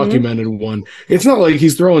well-documented one. It's not like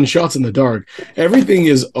he's throwing shots in the dark. Everything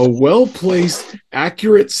is a well-placed,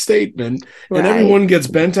 accurate statement, and everyone gets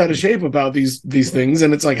bent out of shape about these things,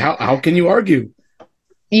 and it's like, how can you argue?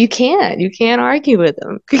 You can't argue with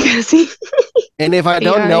him because and if I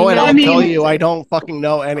don't know it, I'll tell you I don't fucking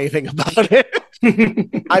know anything about it.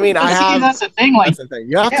 I mean, that's the thing. That's the thing.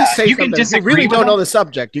 You have to say something. If you really don't know the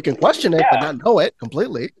subject, you can question it, but not know it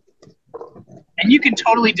completely. And you can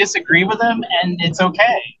totally disagree with him, and it's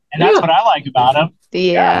okay. And that's what I like about him.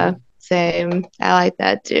 Yeah, same. I like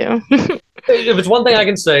that too. If it's one thing I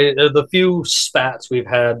can say, the few spats we've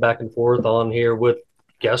had back and forth on here with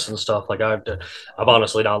guests and stuff. Like I've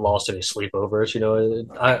honestly not lost any sleep over it.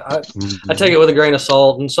 I take it with a grain of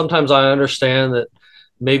salt, and sometimes I understand that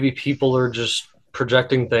maybe people are just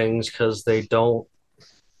projecting things because they don't.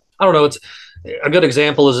 I don't know. It's a good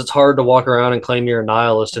example is it's hard to walk around and claim you're a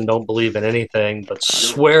nihilist and don't believe in anything, but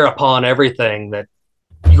swear upon everything that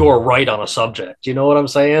you're right on a subject. You know what I'm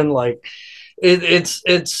saying? Like it's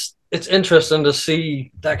interesting to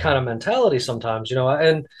see that kind of mentality sometimes.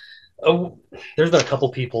 And there's been a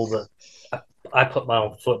couple people that I put my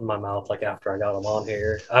own foot in my mouth like after I got them on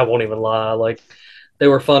here. I won't even lie. Like they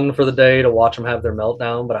were fun for the day to watch them have their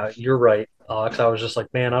meltdown, but you're right, Alex. I was just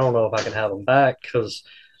like, man, I don't know if I can have them back because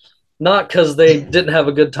not because they didn't have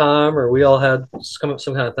a good time or we all had some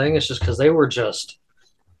kind of thing. It's just because they were just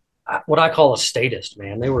what I call a statist,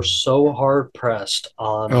 man. They were so hard pressed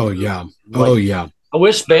on. Oh yeah. Oh yeah. I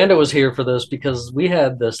wish Bandit was here for this because we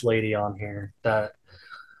had this lady on here that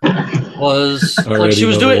was like she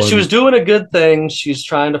was doing a good thing. She's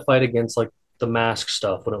trying to fight against like the mask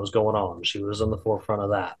stuff when it was going on. She was in the forefront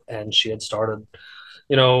of that, and she had started,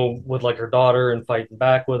 with like her daughter and fighting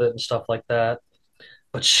back with it and stuff like that.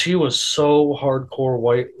 But she was so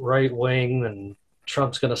hardcore right wing, and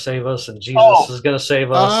Trump's going to save us, and Jesus is going to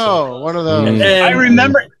save us. One of those. And I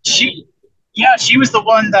remember she was the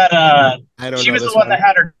one that that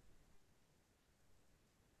had her.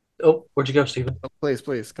 Oh, where'd you go, Stephen? Oh,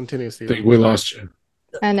 please continue, Stephen. I think we lost you.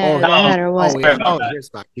 I know. Had her what? He's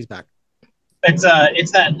back. He's back. It's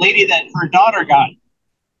that lady that her daughter got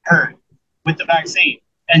hurt with the vaccine,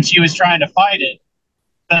 and she was trying to fight it,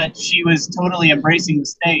 but she was totally embracing the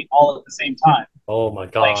state all at the same time. Oh my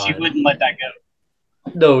god! Like she wouldn't let that go.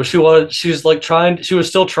 No, she was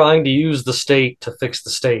still trying to use the state to fix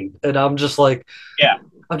the state, and I'm just like, yeah,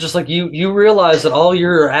 you realize that all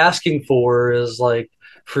you're asking for is like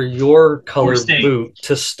for your colored boot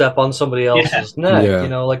to step on somebody else's neck.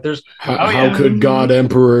 Yeah. Like there's how could God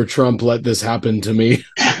Emperor Trump let this happen to me?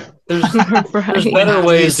 There's better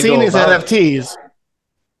ways. He's seen his NFTs.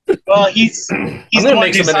 Well, he's the one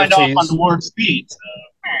who signed off on the warp speed. So.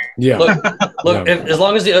 Yeah. Look. As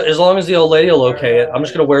long as the old lady will okay it, I'm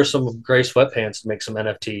just gonna wear some gray sweatpants to make some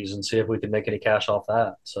NFTs and see if we can make any cash off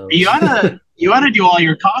that. So you ought to do all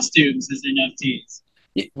your costumes as NFTs.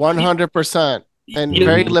 100%. And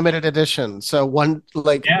very limited edition. So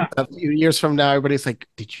a few years from now, everybody's like,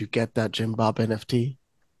 "Did you get that Jim Bob NFT?"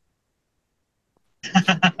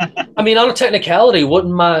 I mean, on a technicality,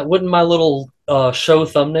 wouldn't my little show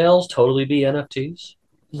thumbnails totally be NFTs?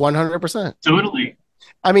 100%. Totally.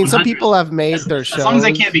 I mean, some people have made their shows. As long as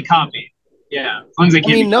they can't be copied. Yeah. As long as they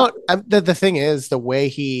can't the thing is, the way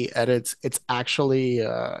he edits, it's actually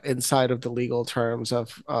inside of the legal terms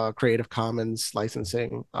of Creative Commons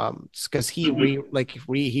licensing. Because he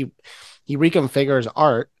reconfigures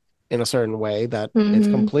art in a certain way that it's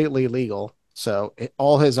completely legal. So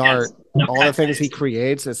all his art, all the things he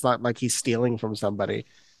creates, it's not like he's stealing from somebody.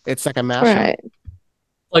 It's like a mashup. Right.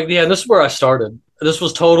 Like, yeah, this is where I started. This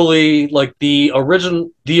was totally like the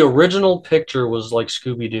original picture was like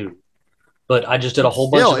Scooby-Doo. But I just did a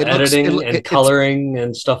whole bunch of editing and coloring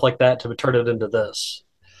and stuff like that to turn it into this.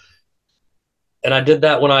 And I did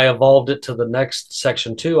that when I evolved it to the next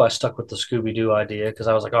section too. I stuck with the Scooby-Doo idea because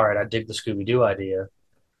I was like, all right, I dig the Scooby-Doo idea.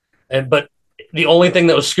 But the only thing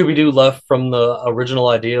that was Scooby-Doo left from the original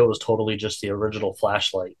idea was totally just the original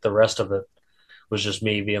flashlight. The rest of it was just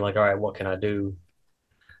me being like, all right, what can I do?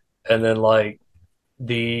 And then like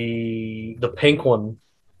the pink one,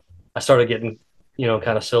 I started getting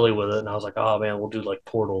kind of silly with it, and I was like, "Oh man, we'll do like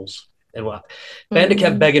portals." And Bandit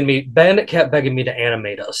kept begging me to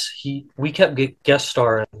animate us. We kept guest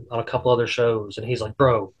starring on a couple other shows, and he's like,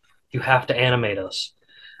 "Bro, you have to animate us."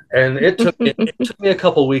 And it took me a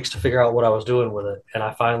couple weeks to figure out what I was doing with it, and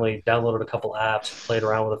I finally downloaded a couple apps, played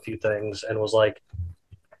around with a few things, and was like,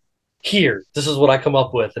 "Here, this is what I come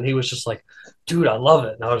up with." And he was just like, "Dude, I love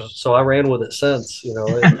it." And I ran with it since.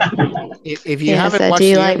 If you haven't watched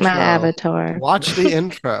the like intro, my avatar. Watch the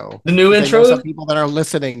intro. The new intro. Some people that are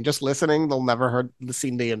listening, they'll never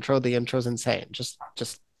seen the intro. The intro's insane. Just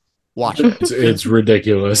watch it. It's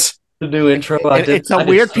ridiculous. The new intro. It's a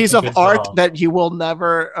weird piece of art that you will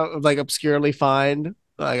never obscurely find.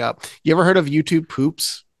 You ever heard of YouTube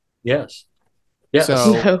poops? Yes. Yeah.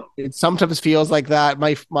 So it sometimes feels like that.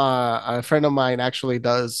 A friend of mine actually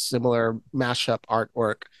does similar mashup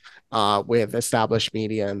artwork with established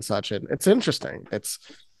media and such, and it's interesting. It's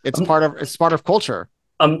part of culture.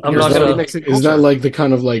 I'm not gonna. Is that like the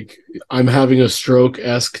kind of like I'm having a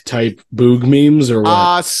stroke-esque type boog memes or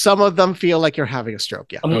what? Some of them feel like you're having a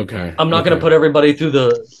stroke. Yeah. I'm not gonna put everybody through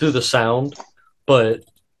the sound, but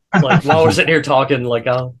Like while we're sitting here talking, like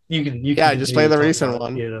you can just play the recent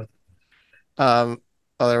one. Oh,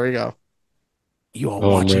 there we go. You are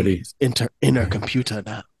watching his inner computer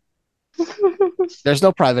now. There's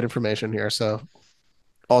no private information here, so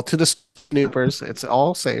all to the snoopers, it's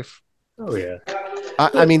all safe. Oh yeah.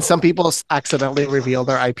 I mean, some people accidentally reveal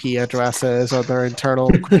their IP addresses or their internal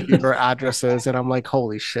computer addresses, and I'm like,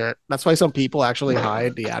 holy shit. That's why some people actually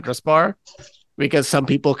hide the address bar, because some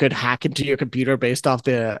people could hack into your computer based off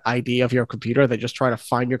the ID of your computer. They just try to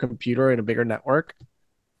find your computer in a bigger network.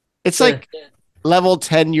 It's like level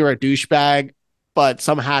 10, you're a douchebag, but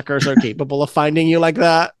some hackers are capable of finding you like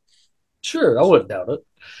that. Sure, I wouldn't doubt it.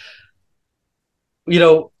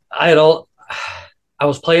 I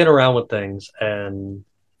was playing around with things, and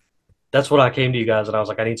that's when I came to you guys, and I was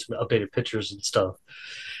like, I need some updated pictures and stuff.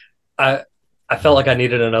 I felt like I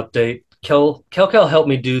needed an update. Kel helped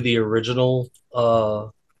me do the original.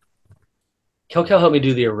 Kel helped me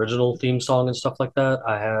do the original theme song and stuff like that.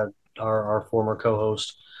 I had our former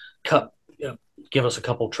co-host cut give us a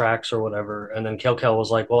couple tracks or whatever, and then Kel was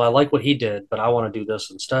like, "Well, I like what he did, but I want to do this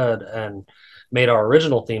instead," and made our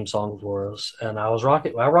original theme song for us. And I rocked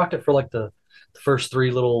it for like the first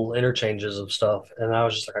three little interchanges of stuff, and I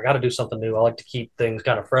was just like, I got to do something new. I like to keep things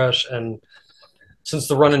kind of fresh, and since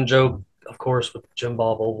the running joke, of course, with Jim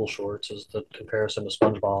Bob Oval Shorts is the comparison to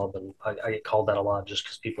SpongeBob, and I get called that a lot just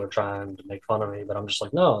because people are trying to make fun of me, but I'm just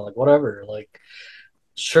like, no, like whatever, like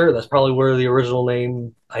sure, that's probably where the original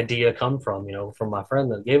name idea come from, from my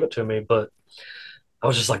friend that gave it to me, but I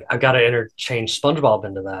was just like, I got to interchange SpongeBob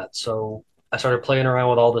into that, so I started playing around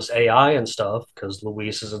with all this AI and stuff because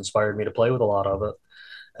Luis has inspired me to play with a lot of it,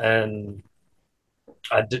 and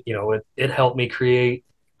I did, it helped me create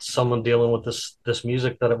someone dealing with this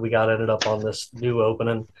music that we got ended up on this new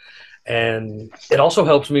opening, and it also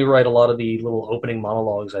helps me write a lot of the little opening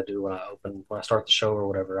monologues I do when I start the show or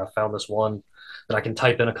whatever. I found this one that I can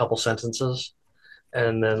type in a couple sentences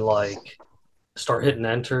and then like start hitting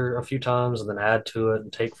enter a few times and then add to it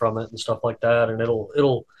and take from it and stuff like that, and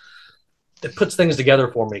it puts things together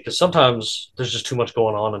for me because sometimes there's just too much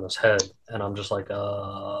going on in his head, and I'm just like,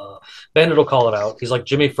 Bandit will call it out. He's like,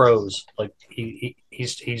 Jimmy froze, like he's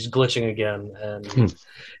glitching again, and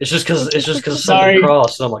it's just because something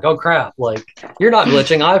crossed, and I'm like, oh crap, like you're not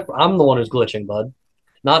glitching, I'm the one who's glitching, bud.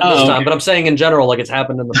 Not this time, but I'm saying in general, like it's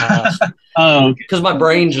happened in the past. Because my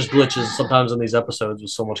brain just glitches sometimes in these episodes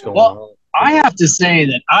with so much going on. I have to say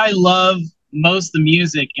that I love most of the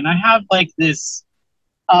music, and I have like this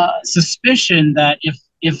suspicion that if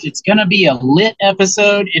it's gonna be a lit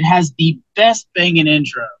episode, it has the best banging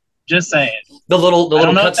intro. Just saying. The little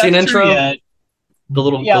cutscene intro.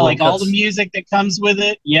 All the music that comes with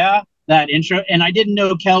it. Yeah, that intro. And I didn't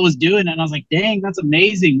know Kel was doing it. And I was like, dang, that's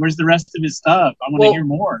amazing. Where's the rest of his stuff? I want to hear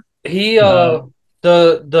more. He the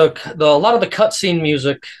a lot of the cutscene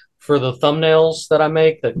music for the thumbnails that I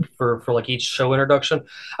make that for like each show introduction,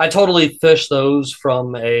 I totally fish those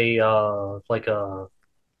from a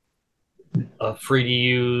free to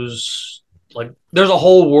use, like there's a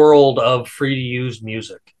whole world of free to use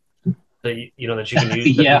music that that you can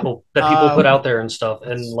use that people put out there and stuff,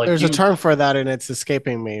 and like there's a term for that and it's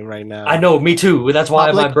escaping me right now. I know, me too, that's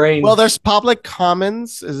why my brain, well, there's public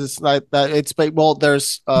commons, is this like that? It's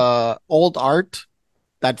there's old art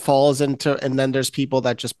that falls into, and then there's people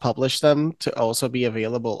that just publish them to also be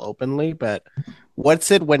available openly. But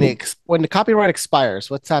what's it when the copyright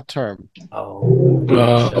expires? What's that term?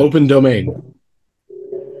 Open domain,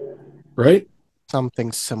 right?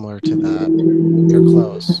 Something similar to that. You're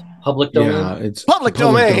close. Public domain. Yeah, it's public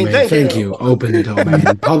domain. Thank you. Open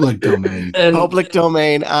domain. Public domain. And public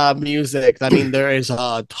domain music. I mean, there is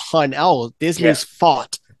a ton. Disney's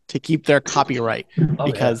fought to keep their copyright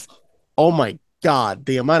because, oh my God,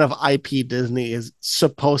 the amount of IP Disney is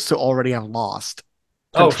supposed to already have lost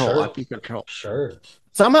control. IP control. Sure.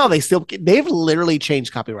 Somehow they've literally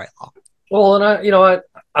changed copyright law. Well, and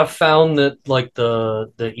I've found that like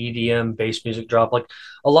the EDM bass music drop, like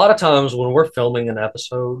a lot of times when we're filming an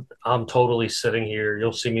episode, I'm totally sitting here.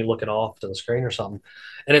 You'll see me looking off to the screen or something,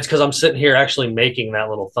 and it's because I'm sitting here actually making that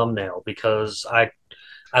little thumbnail because I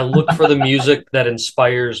look for the music that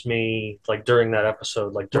inspires me, like during that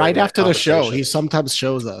episode, like right after the show. He sometimes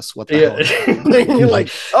shows us what the hell. You're like,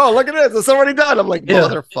 oh, look at this, it's already done. I'm like,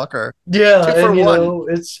 motherfucker. Yeah,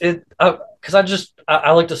 and because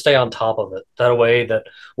I like to stay on top of it that way that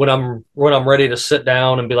when I'm ready to sit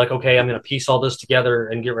down and be like, okay, I'm going to piece all this together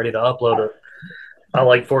and get ready to upload it, I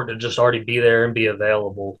like for it to just already be there and be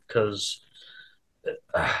available, because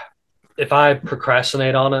if I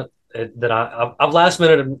procrastinate on it, that I've last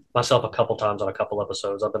minuted myself a couple times on a couple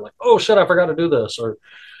episodes. I've been like, oh shit, I forgot to do this, or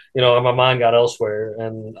my mind got elsewhere,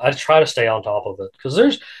 and I try to stay on top of it because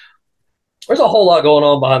there's a whole lot going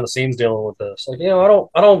on behind the scenes dealing with this. Like,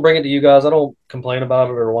 I don't bring it to you guys. I don't complain about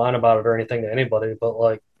it or whine about it or anything to anybody. But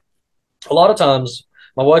like a lot of times,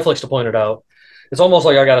 my wife likes to point it out. It's almost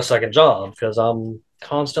like I got a second job because I'm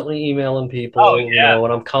constantly emailing Oh people, yeah.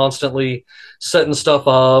 and I'm constantly setting stuff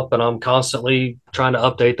up, and I'm constantly trying to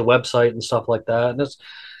update the website and stuff like that. And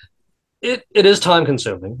it is time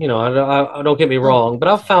consuming. I don't get me wrong, but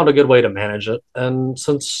I've found a good way to manage it. And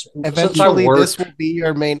since I Eventually, this worked, will be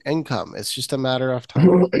your main income. It's just a matter of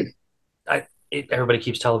time. everybody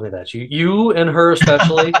keeps telling me that you and her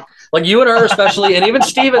especially, like you and her especially, and even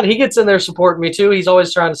Steven, he gets in there supporting me too. He's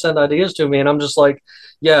always trying to send ideas to me, and I'm just like,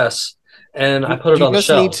 yes. And I put it You on the just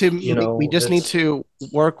need shelf. to. We just need to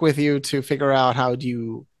work with you to figure out how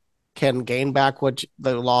you can gain back what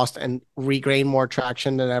they lost and regain more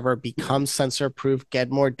traction than ever, become censor proof, get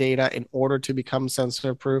more data in order to become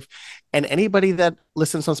censor proof. And anybody that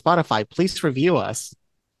listens on Spotify, please review us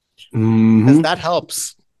because that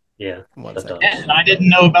helps. Yeah, that does. And I didn't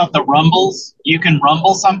know about the rumbles. You can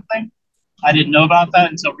rumble something. I didn't know about that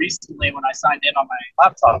until recently when I signed in on my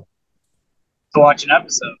laptop to watch an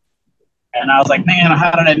episode. And I was like, man,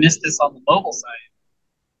 how did I miss this on the mobile site?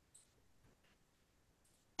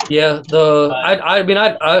 Yeah, I mean,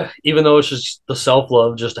 I even though it's just the self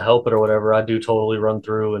love just to help it or whatever, I do totally run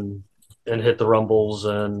through and hit the rumbles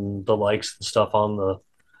and the likes and stuff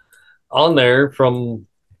on there from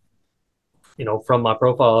my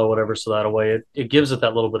profile or whatever, so that way it gives it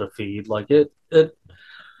that little bit of feed. Like it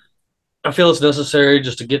I feel it's necessary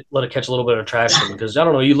just to let it catch a little bit of traction because I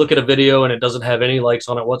don't know, you look at a video and it doesn't have any likes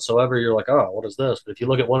on it whatsoever, you're like, oh, what is this? But if you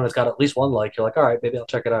look at one that's got at least one like, you're like, all right, maybe I'll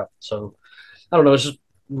check it out. So I don't know, it's just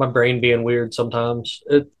my brain being weird sometimes.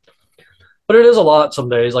 But it is a lot some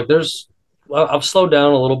days. Like I've slowed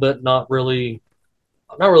down a little bit, not really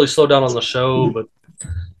slowed down on the show, but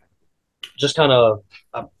just kind of,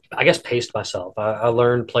 I guess, paced myself. I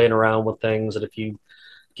learned playing around with things that if you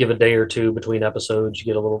give a day or two between episodes, you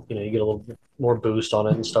get a little more boost on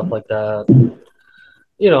it and stuff like that.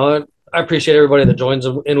 I appreciate everybody that joins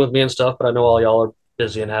in with me and stuff, but I know all y'all are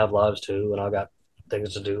busy and have lives too, and I got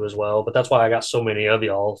things to do as well. But that's why I got so many of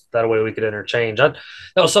y'all. That way we could interchange. That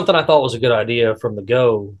was something I thought was a good idea from the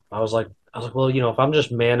go. I was like, well, if I'm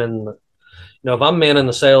just if I'm manning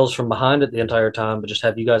the sales from behind it the entire time, but just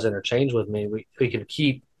have you guys interchange with me, we can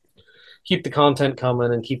keep the content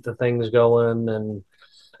coming and keep the things going, and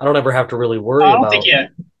I don't ever have to really worry I don't about. think you.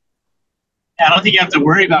 I don't think you have to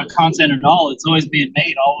worry about content at all. It's always being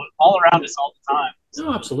made all around us all the time.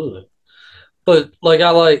 No, absolutely. But like I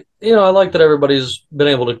like that everybody's been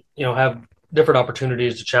able to have different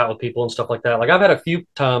opportunities to chat with people and stuff like that. Like I've had a few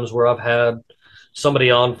times where I've had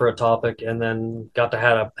somebody on for a topic and then got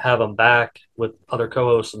to have them back with other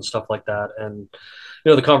co-hosts and stuff like that. And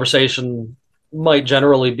the conversation might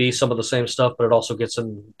generally be some of the same stuff, but it also gets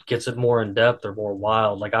it more in depth or more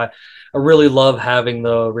wild. Like I really love having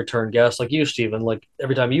the return guests like you, Steven. Like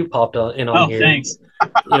every time you popped in on here, thanks.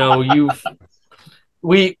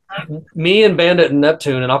 Me and Bandit and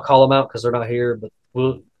Neptune, and I'll call them out because they're not here,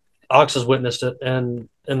 but Ox has witnessed it, and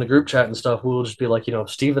in the group chat and stuff, we'll just be like,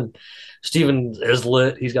 Steven is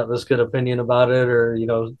lit. He's got this good opinion about it, or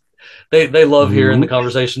they love hearing the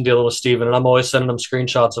conversation dealing with Steven, and I'm always sending them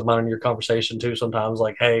screenshots of mine in your conversation too. Sometimes,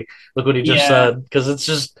 like, hey, look what he just said, because it's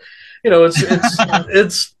just,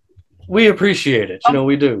 it's we appreciate it.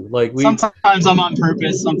 We do. Like sometimes I'm on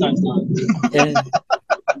purpose, sometimes not.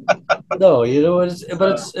 No,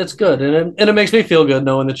 it's good, and it makes me feel good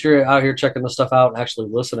knowing that you're out here checking the stuff out and actually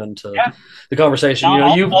listening to the conversation. No,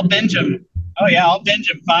 I'll binge them. Oh yeah, I'll binge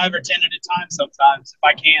them 5 or 10 at a time sometimes if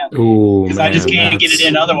I can, because I just can't get it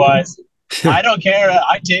in otherwise. I don't care.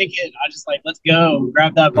 I take it. I just like, let's go,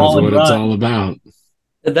 grab that ball and run. That's what it's all about.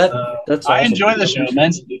 That's awesome. I enjoy the show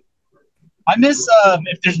immensely. I miss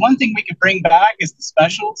if there's one thing we could bring back is the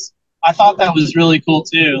specials. I thought that was really cool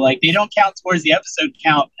too. Like they don't count towards the episode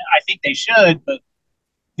count. I think they should, but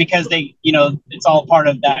because they, it's all part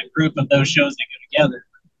of that group of those shows that go together.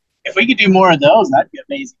 If we could do more of those, that'd be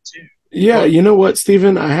amazing too. Yeah, you know what,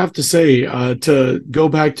 Stephen? I have to say, to go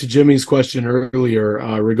back to Jimmy's question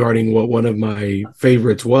earlier regarding what one of my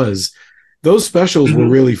favorites was, those specials were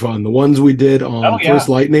really fun. The ones we did on First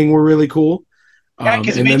Lightning were really cool. Yeah,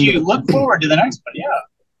 because it made you look forward to the next one. Yeah.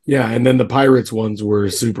 Yeah, and then the Pirates ones were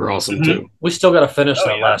super awesome too. We still got to finish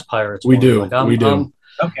that last Pirates. We one. do. Like, we do.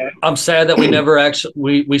 Okay. I'm sad that we never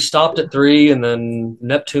actually we stopped at 3, and then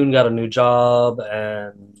Neptune got a new job,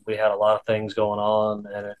 and we had a lot of things going on,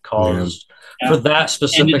 and it caused for that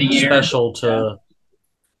specific special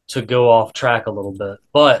to to go off track a little bit.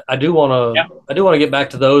 But I do want to get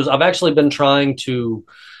back to those. I've actually been trying to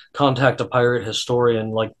contact a pirate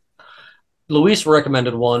historian. Like Luis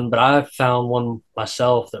recommended one, but I found one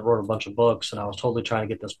myself that wrote a bunch of books, and I was totally trying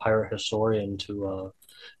to get this pirate historian to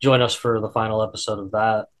join us for the final episode of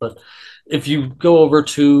that. But if you go over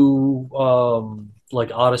to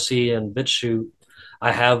like Odyssey and BitChute,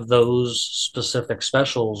 I have those specific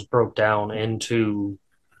specials broke down into,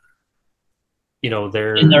 you know,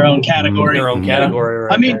 in their own category.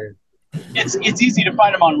 Right, I mean, there. It's easy to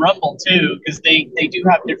find them on Rumble too, because they do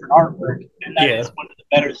have different artwork, and that is one of the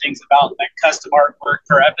better things about that custom artwork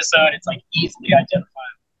per episode. It's like easily identifiable.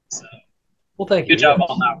 So, well, thank you. Good job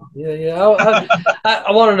on that one. Yeah.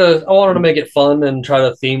 I wanted to make it fun and try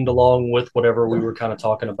to themed along with whatever we were kind of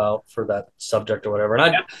talking about for that subject or whatever.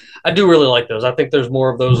 And I do really like those. I think there's more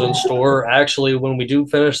of those in store. Actually, when we do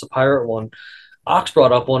finish the pirate one, Ox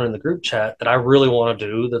brought up one in the group chat that I really want to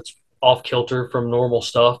do that's off kilter from normal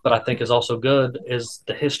stuff, but I think is also good, is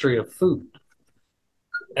the history of food.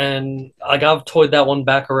 And like I've toyed that one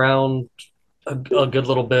back around a good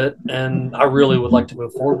little bit, and I really would like to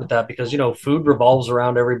move forward with that because, you know, food revolves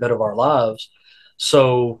around every bit of our lives.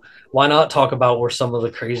 So why not talk about where some of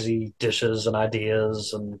the crazy dishes and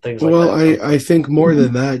ideas and things like that? Well, I think more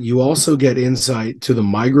than that, you also get insight to the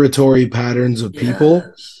migratory patterns of people.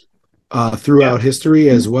 Throughout history,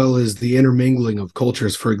 as well as the intermingling of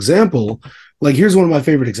cultures. For example, like here's one of my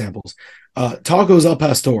favorite examples. Tacos al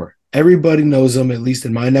pastor. Everybody knows them, at least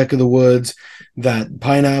in my neck of the woods, that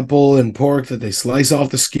pineapple and pork that they slice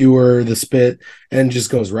off the skewer, the spit, and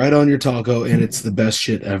just goes right on your taco, and it's the best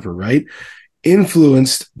shit ever, right?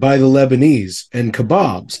 Influenced by the Lebanese and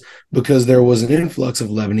kebabs, because there was an influx of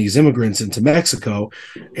Lebanese immigrants into Mexico,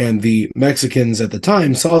 and the Mexicans at the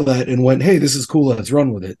time saw that and went, hey, this is cool, let's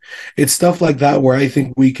run with it. It's stuff like that where I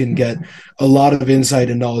think we can get a lot of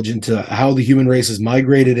insight and knowledge into how the human race has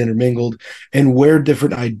migrated, intermingled, and where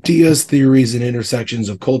different ideas, theories, and intersections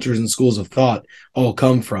of cultures and schools of thought all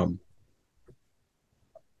come from.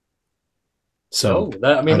 So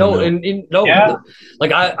like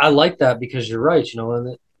I like that because you're right, you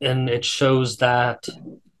know, and it shows that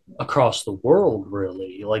across the world,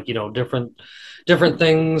 really, like, you know, different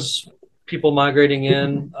things, people migrating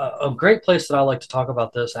in. A great place that I like to talk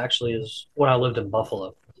about this actually is when I lived in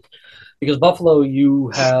Buffalo, because Buffalo, you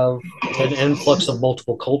have an influx of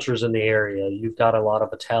multiple cultures in the area. You've got a lot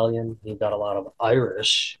of Italian, you've got a lot of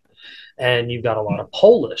Irish, and you've got a lot of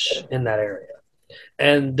Polish in that area.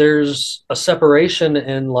 And there's a separation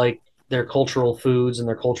in like their cultural foods and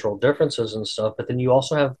their cultural differences and stuff, but then you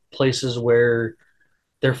also have places where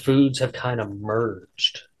their foods have kind of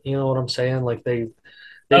merged. You know what I'm saying? Like they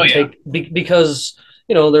because,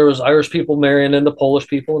 you know, there was Irish people marrying into Polish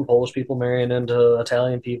people and Polish people marrying into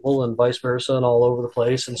Italian people and vice versa and all over the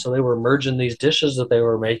place. And so they were merging these dishes that they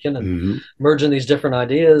were making and merging these different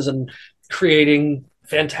ideas and creating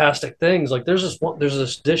fantastic things. Like there's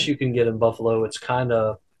this dish you can get in Buffalo. It's kind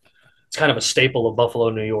of a staple of Buffalo,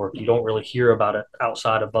 New York. You don't really hear about it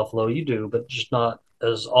outside of Buffalo. You do, but just not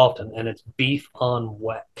as often. And it's beef on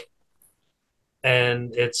weck.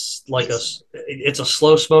 And it's like it's a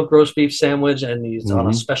slow smoked roast beef sandwich, and it's on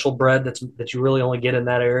a special bread that you really only get in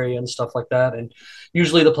that area and stuff like that. And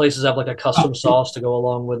usually the places have like a custom sauce to go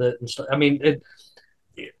along with it and stuff. I mean,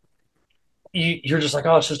 you're just like,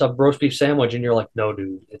 oh, it's just a roast beef sandwich, and you're like, no,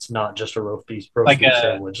 dude, it's not just a roast beef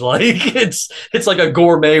sandwich. Like it's like a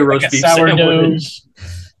gourmet roast beef sandwich,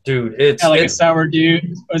 dude. It's like a sourdough.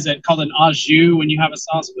 What is it called, an au jus when you have a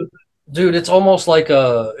sauce with it? Dude, it's almost like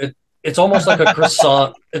it's almost like a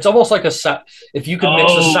croissant. It's almost like if you could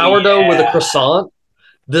mix a sourdough with a croissant,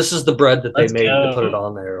 this is the bread that they made to put it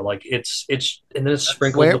on there. Like it's and then it's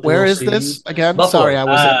sprinkled. Where is this again? Buffalo. Sorry, I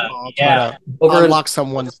was unlock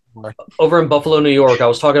someone's over in Buffalo, New York. I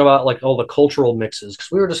was talking about like all the cultural mixes because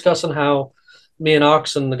we were discussing how me and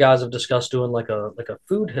Ox and the guys have discussed doing like a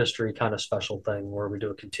food history kind of special thing where we do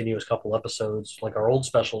a continuous couple episodes like our old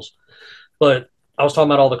specials. But I was talking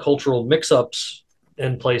about all the cultural mix-ups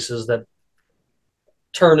in places that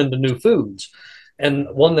turn into new foods. And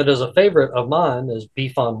one that is a favorite of mine is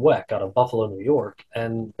beef on weck out of Buffalo, New York.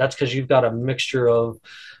 And that's because you've got a mixture of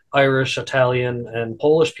Irish, Italian, and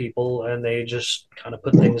Polish people, and they just kind of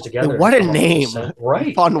put things together. What a name. Right.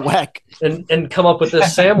 Beef on weck. And come up with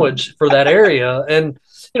this sandwich for that area. And,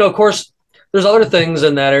 you know, of course, there's other things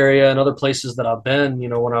in that area and other places that I've been. You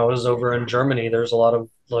know, when I was over in Germany, there's a lot of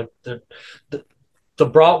like the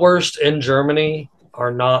bratwurst in Germany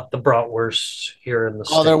are not the bratwurst here in the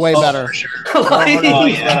States. Oh, they're way better. For sure.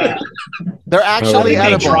 They're actually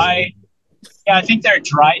edible. I think they're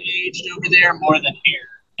dry aged over there more than here.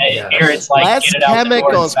 Here it's like less get it out the door and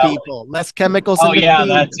chemicals, smell it. people. Less chemicals. Oh in the yeah, feed.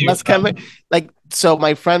 that too. Less chemical. Like so,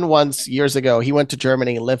 my friend once years ago, he went to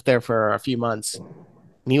Germany and lived there for a few months,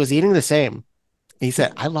 and he was eating the same. He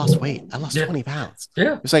said, "I lost weight. I lost 20 pounds."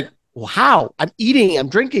 Yeah. It was like, well, how? I'm eating. I'm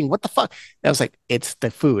drinking. What the fuck? And I was like, it's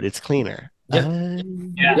the food. It's cleaner. Yeah.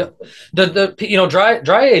 The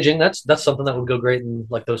dry aging, that's something that would go great in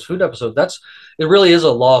like those food episodes. It really is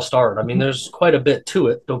a lost art. I mean, there's quite a bit to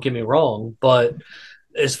it, don't get me wrong, but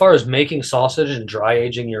as far as making sausage and dry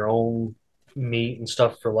aging your own meat and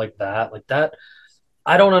stuff for like that,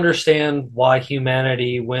 I don't understand why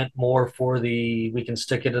humanity went more for we can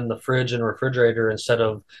stick it in the fridge and refrigerator instead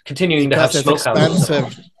of continuing because to have it's smokehouses.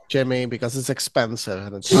 expensive, Jimmy, because it's expensive.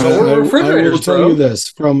 And it's I will tell you this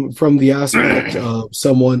from the aspect of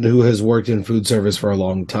someone who has worked in food service for a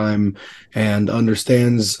long time and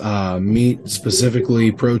understands meat,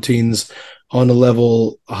 specifically proteins, on a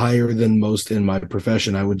level higher than most in my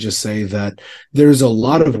profession. I would just say that there's a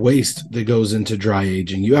lot of waste that goes into dry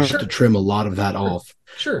aging. You have to trim a lot of that off.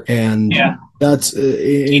 Sure. And that's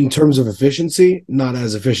in terms of efficiency, not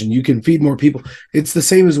as efficient. You can feed more people. It's the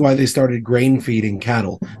same as why they started grain feeding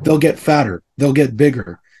cattle. They'll get fatter, they'll get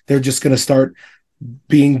bigger. They're just going to start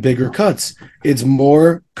being bigger cuts. It's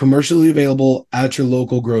more commercially available at your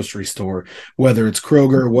local grocery store, whether it's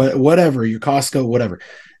Kroger, whatever, your Costco, whatever.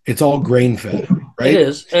 It's all grain fed, right? It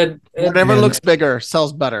is. And whatever looks bigger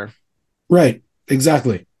sells better. Right.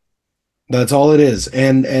 Exactly. That's all it is.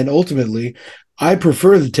 And ultimately, I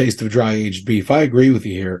prefer the taste of dry aged beef. I agree with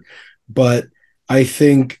you here. But I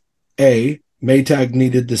think Maytag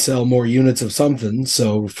needed to sell more units of something,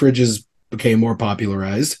 so fridges became more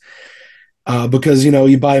popularized. Because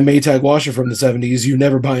you buy a Maytag washer from the 70s, you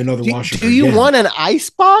never buy another washer. Do you want an ice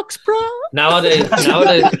box, bro? Nowadays,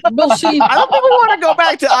 we'll see. I don't think we want to go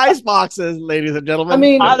back to ice boxes, ladies and gentlemen. I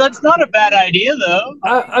mean, that's not a bad idea, though.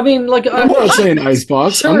 I mean, like, I'm not saying ice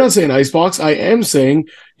box. Sure. I'm not saying ice box. I am saying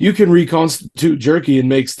you can reconstitute jerky and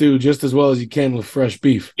make stew just as well as you can with fresh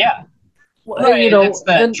beef. Yeah. Well, right. It's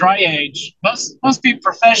that dry age. Most people,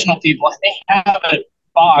 professional people, they have a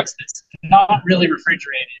box that's not really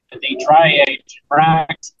refrigerated. They dry age,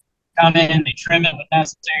 racks, come in, they trim it when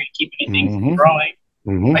necessary to keep anything from growing.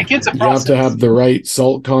 Mm-hmm. Like it's a process. You have to have the right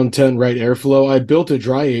salt content, right airflow. I built a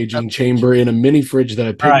dry aging chamber in a mini fridge that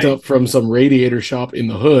I picked up from some radiator shop in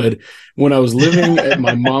the hood when I was living at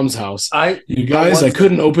my mom's house. I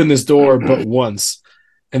couldn't open this door but once.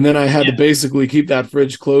 And then I had to basically keep that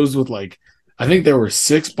fridge closed with I think there were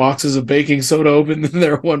 6 boxes of baking soda open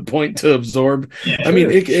there at one point to absorb. Yeah, I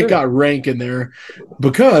mean, it got rank in there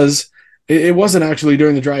because it wasn't actually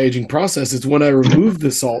during the dry aging process. It's when I removed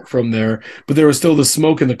the salt from there, but there was still the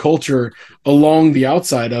smoke and the culture along the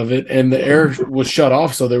outside of it, and the air was shut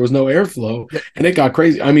off, so there was no airflow, and it got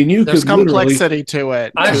crazy. I mean, there's complexity to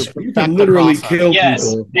it. You can literally kill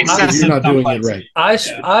people if you're not doing it right.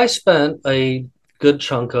 I spent a good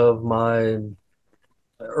chunk of my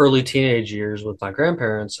early teenage years with my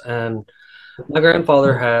grandparents, and my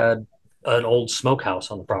grandfather had an old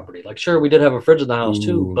smokehouse on the property. Like, sure, we did have a fridge in the house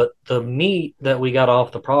too, but the meat that we got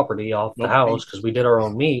off the property, off the house, because we did our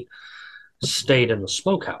own meat, stayed in the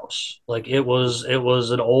smokehouse. Like it was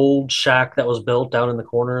an old shack that was built down in the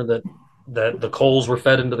corner that the coals were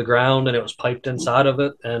fed into the ground and it was piped inside of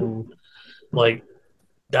it, and like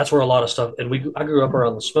that's where a lot of stuff. And I grew up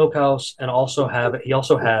around the smokehouse, and he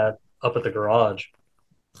also had up at the garage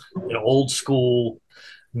an old school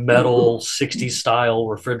metal 60s style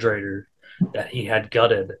refrigerator that he had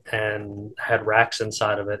gutted and had racks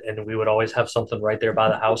inside of it, and we would always have something right there by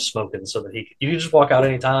the house smoking, so that you could just walk out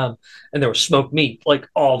anytime and there was smoked meat like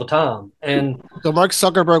all the time. And so Mark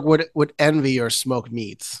Zuckerberg would envy your smoked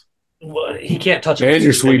meats. Well, he can't touch it. And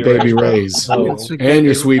your sweet baby rays. And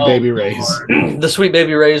your sweet baby rays. The sweet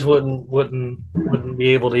baby rays wouldn't be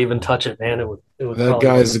able to even touch it, man. It would that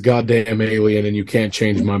guy's a goddamn alien, and you can't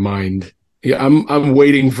change my mind. Yeah, I'm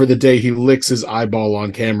waiting for the day he licks his eyeball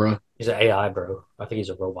on camera. He's an AI, bro. I think he's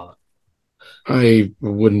a robot. I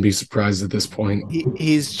wouldn't be surprised at this point.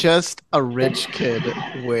 He's just a rich kid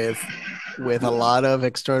with a lot of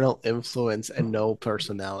external influence and no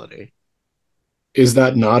personality. Is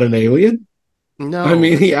that not an alien? No. I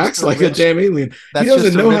mean, he acts like a damn alien. He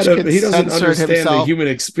doesn't know how to. He doesn't understand the human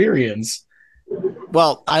experience.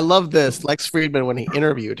 Well, I love this. Lex Friedman, when he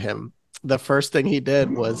interviewed him, the first thing he did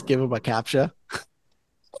was give him a CAPTCHA.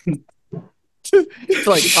 It's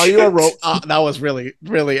like, are you a robot? That was really,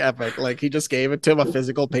 really epic. Like, he just gave it to him, a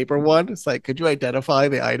physical paper one. It's like, could you identify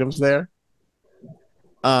the items there?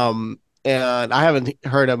 And I haven't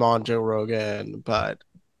heard him on Joe Rogan, but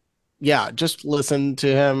yeah, just listen to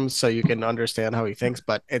him so you can understand how he thinks,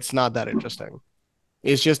 but it's not that interesting.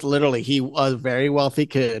 It's just literally he was a very wealthy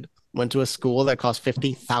kid, went to a school that cost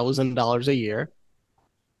 $50,000 a year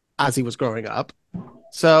as he was growing up.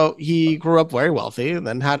 So he grew up very wealthy and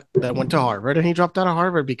then went to Harvard, and he dropped out of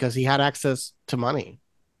Harvard because he had access to money.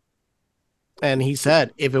 And he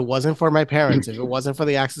said, if it wasn't for my parents, if it wasn't for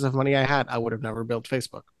the access of money I had, I would have never built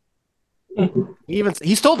Facebook.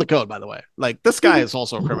 He stole the code, by the way. Like, this guy is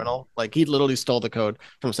also a criminal. Like, he literally stole the code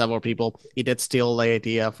from several people. He did steal the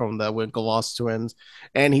idea from the Winklevoss twins,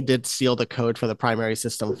 and he did steal the code for the primary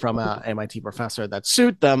system from a MIT professor that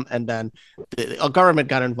sued them. And then a government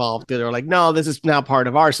got involved. They were like, no, this is now part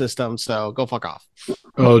of our system, so go fuck off.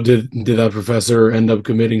 Oh, did that professor end up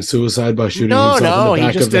committing suicide by shooting himself in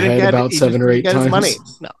the back of the head about 7 or 8 times? Money.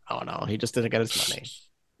 No, he just didn't get his money.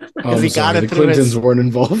 Oh, he got it. The Clintons weren't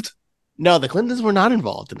involved. No, the Clintons were not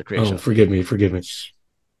involved in the creation. Oh, forgive me.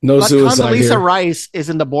 No but suicide Condoleezza here. Rice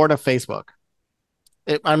is in the board of Facebook.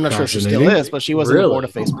 I'm not sure she still is, but she was in the board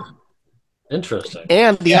of Facebook. Interesting.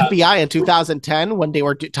 And the FBI in 2010, when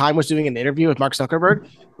Time was doing an interview with Mark Zuckerberg,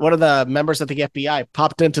 one of the members of the FBI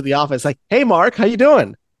popped into the office like, "Hey, Mark, how you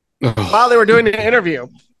doing?" While they were doing an interview,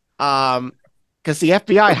 because the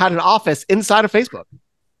FBI had an office inside of Facebook,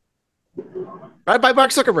 right by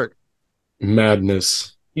Mark Zuckerberg.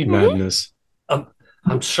 Madness.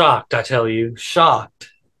 I'm shocked, I tell you. Shocked.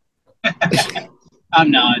 I'm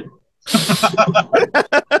not.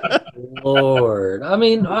 Lord. I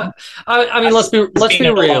mean, let's be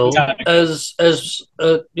real. As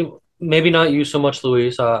maybe not you so much,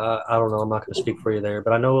 Luis. I don't know. I'm not going to speak for you there,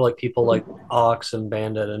 but I know like people like Ox and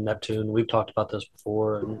Bandit and Neptune. We've talked about this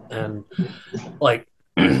before, and like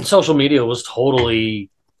social media was totally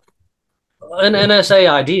an NSA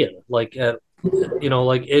idea. Like,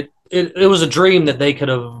 like it was a dream that they could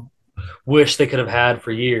have wished they could have had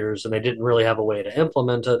for years, and they didn't really have a way to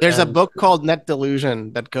implement it. There's a book called Net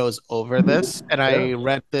Delusion that goes over this, and I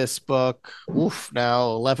read this book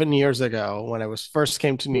now 11 years ago when I first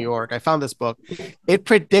came to New York. I found this book. It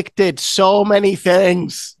predicted so many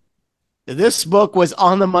things. This book was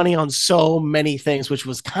on the money on so many things, which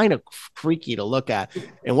was kind of freaky to look at.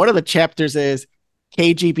 And one of the chapters is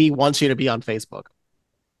KGB wants you to be on Facebook.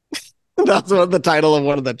 That's the title of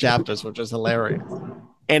one of the chapters, which is hilarious.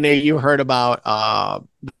 And you heard about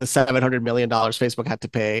the $700 million Facebook had to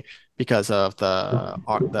pay because of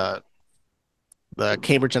the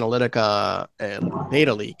Cambridge Analytica and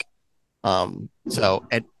data leak. So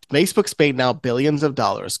Facebook's paid now billions of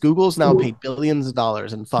dollars. Google's now paid billions of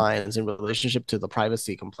dollars in fines in relationship to the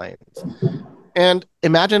privacy complaints. And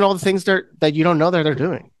imagine all the things that you don't know that they're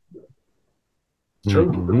doing.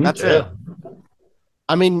 True. That's it.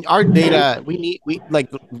 I mean, our data, we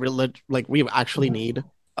actually need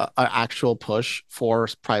an actual push for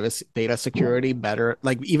privacy data security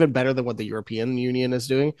even better than what the European Union is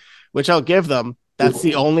doing, which I'll give them. That's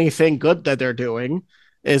the only thing good that they're doing,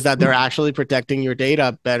 is that they're actually protecting your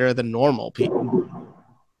data better than normal people.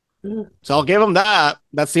 So I'll give them that.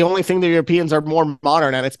 That's the only thing the Europeans are more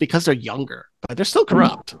modern at. It's because they're younger, but they're still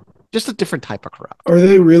corrupt. Just a different type of corrupt. Are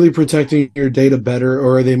they really protecting your data better,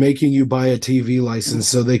 or are they making you buy a TV license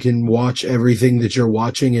so they can watch everything that you're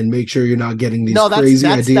watching and make sure you're not getting these crazy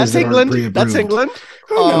ideas that aren't pre-approved? That's England.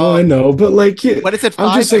 I know, but like, what is it?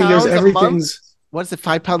 I'm just saying, there's everything's. What is it?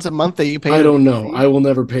 £5 a month that you pay? I don't know. I will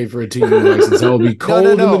never pay for a TV license. I will be cold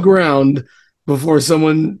in the ground before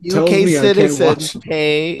someone tells me I can't watch.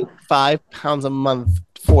 Pay £5 a month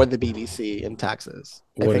for the BBC in taxes.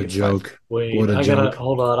 What a joke. Wait, what a joke.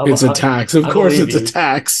 Hold on. It's a tax. Of course it's a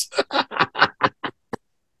tax.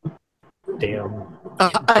 Damn.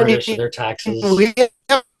 British, their taxes.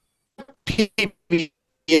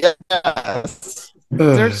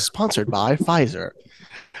 They're sponsored by Pfizer.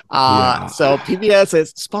 So PBS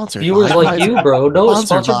is sponsored viewers by like Pfizer. You, bro. No, it's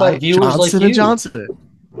sponsored by viewers Johnson like you. Johnson.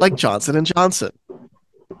 Like Johnson and Johnson.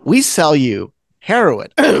 We sell you heroin.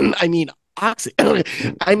 I mean, oxy.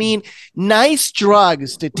 I mean, nice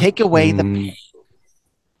drugs to take away the pain.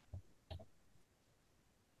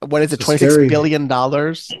 What is it? $26 billion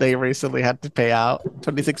they recently had to pay out.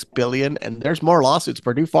 $26 billion, and there's more lawsuits.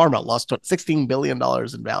 Purdue Pharma lost $16 billion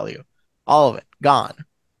in value. All of it gone.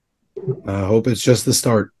 I hope it's just the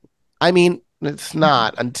start. I mean, it's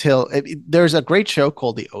not until there's a great show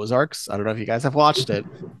called The Ozarks. I don't know if you guys have watched it.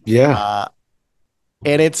 Yeah.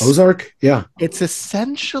 And it's Ozark. Yeah. It's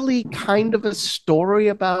essentially kind of a story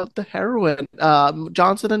about the heroin,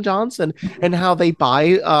 Johnson and Johnson, and how they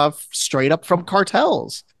buy straight up from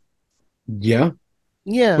cartels. Yeah.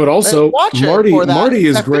 Yeah. But also Marty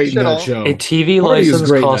is great in that show. A TV license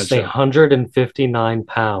costs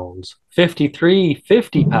 £159. 53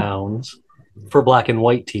 £50. for black and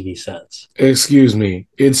white TV sets. Excuse me.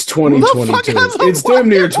 It's 2022. It's damn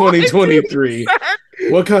near 2023.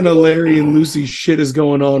 What kind of Larry and Lucy shit is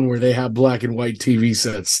going on where they have black and white TV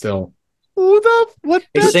sets still? What?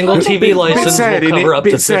 A single TV license will cover up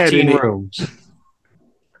to 15 rooms.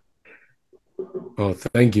 Oh,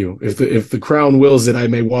 thank you. If the crown wills it, I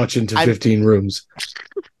may watch into 15 rooms.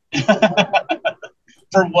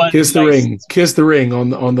 For one, kiss the ring. Kiss the ring on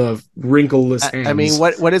the wrinkleless hands. I mean,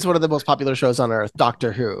 what is one of the most popular shows on earth?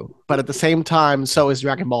 Doctor Who. But at the same time, so is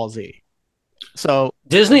Dragon Ball Z. So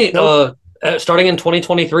Disney, starting in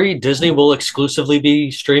 2023, Disney will exclusively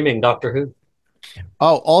be streaming Doctor Who.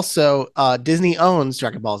 Oh, also, Disney owns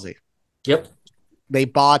Dragon Ball Z. Yep. They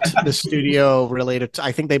bought the studio related to,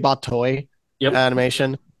 I think they bought Toei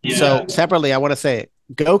Animation. Yeah. So separately, I want to say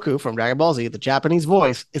Goku from Dragon Ball Z, the Japanese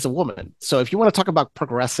voice, is a woman. So if you want to talk about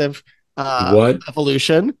progressive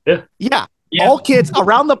evolution, all kids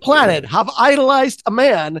around the planet have idolized a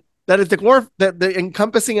man that is the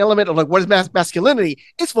encompassing element of like what is masculinity.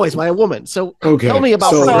 It's voiced by a woman. So tell me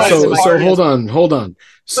about so hold on.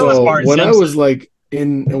 So when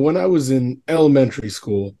I was in elementary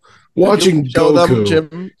school, watching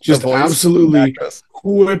Goku just absolutely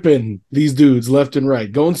whipping these dudes left and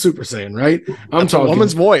right, going Super Saiyan, right? I'm talking a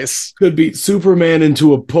woman's voice. Could beat Superman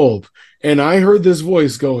into a pulp. And I heard this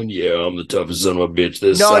voice going, "Yeah, I'm the toughest son of a bitch."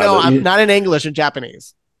 I'm not in English, in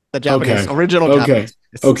Japanese. The Japanese original. Japanese.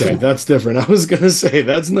 Okay, that's different. I was gonna say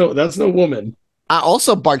that's no woman.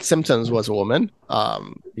 Also, Bart Simpson was a woman.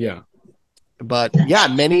 Yeah, but yeah,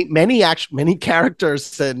 many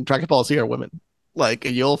characters in Dragon Ball Z are women. Like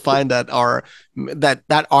you'll find that are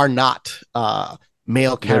not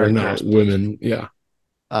male characters, not women. Yeah.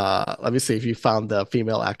 Let me see if you found the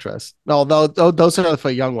female actress. No, those are for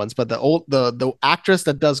young ones. But the actress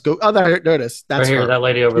that does go. Oh, there it is. That's right here, that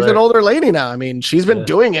lady over there. She's an older lady now. I mean, she's been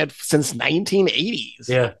doing it since 1980s.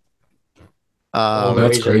 Yeah.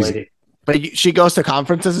 That's Asian crazy. lady. But she goes to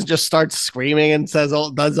conferences and just starts screaming and does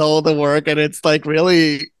all the work, and it's like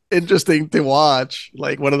really interesting to watch.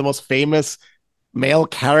 Like one of the most famous male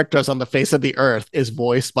characters on the face of the earth is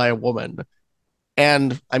voiced by a woman.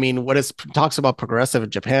 And I mean, talks about progressive in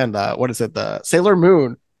Japan? The Sailor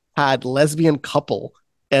Moon had lesbian couple,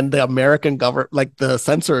 and the American government, like the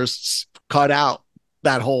censors, cut out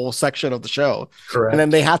that whole section of the show. Correct. And then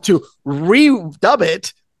they had to redub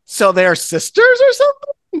it so they're sisters or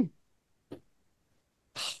something.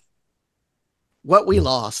 What we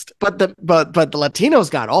lost, but the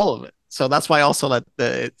Latinos got all of it. So that's why also that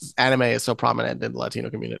the anime is so prominent in the Latino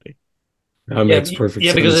community. That makes perfect sense.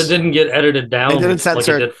 Yeah, because it didn't get edited down like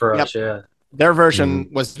it did for us. Yeah, their version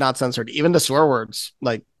was not censored. Even the swear words,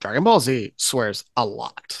 like Dragon Ball Z, swears a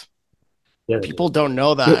lot. Yeah, people don't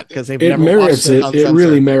know that because they've never merits it. It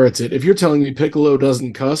really merits it. If you're telling me Piccolo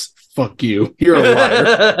doesn't cuss, fuck you. You're a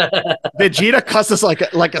liar. Vegeta cusses like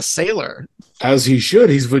a sailor, as he should.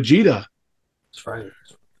 He's Vegeta. That's right.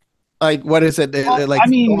 Like what is it?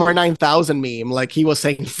 Over 9000 meme. Like he was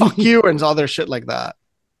saying "fuck you" and all their shit like that.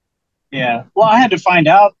 Yeah. Well, I had to find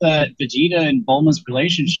out that Vegeta and Bulma's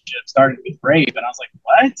relationship started with rape, and I was like,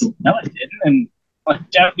 "What? No, it didn't." And like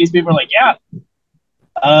Japanese people are like, "Yeah,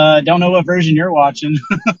 don't know what version you're watching."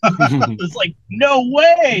 It's like, no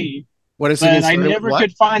way. What is but it? I never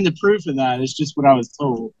could find the proof of that. It's just what I was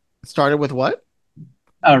told. It started with what?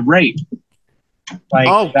 Rape. Like,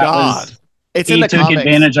 oh God! It's he in the took comics.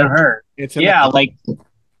 advantage of her. It's in like.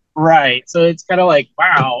 Right. So it's kind of like,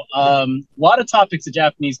 wow, a lot of topics the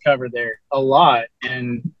Japanese cover there, a lot.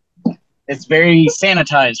 And it's very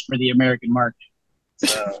sanitized for the American market.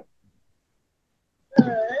 So.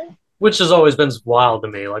 Which has always been wild to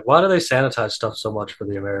me. Like, why do they sanitize stuff so much for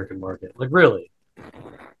the American market? Like, really?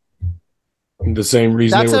 The same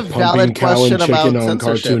reason they were pumping cow and chicken on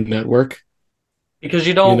Cartoon Network. Because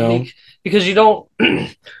you don't... Because you don't...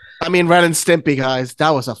 I mean, Ren and Stimpy, guys,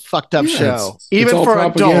 that was a fucked up show. Even it's for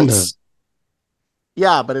propaganda. Adults.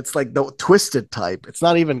 Yeah, but it's like the twisted type. It's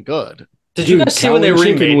not even good. Did you guys see when they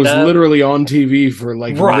remade was that? literally on TV for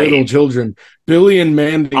like little children. Billy and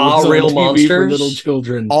Mandy was All Real on TV Monsters for little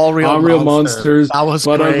children. All Real Monsters. That was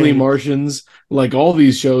But great. Ugly Martians. Like all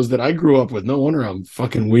these shows that I grew up with. No wonder I'm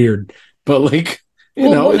fucking weird. But like...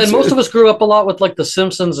 and most of us grew up a lot with like The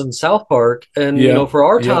Simpsons and South Park, and for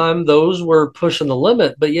our time, those were pushing the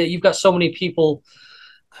limit. But yet, you've got so many people.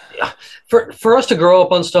 For us to grow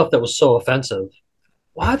up on stuff that was so offensive,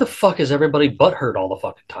 why the fuck is everybody butthurt all the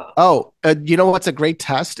fucking time? Oh, you know what's a great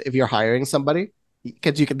test if you're hiring somebody?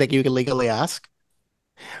 Because you can legally ask,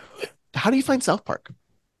 how do you find South Park?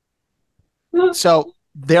 So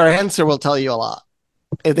their answer will tell you a lot.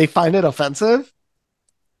 If they find it offensive,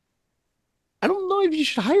 I don't know if you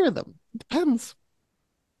should hire them. Depends.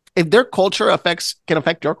 If their culture can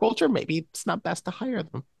affect your culture, maybe it's not best to hire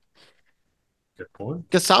them. Good point.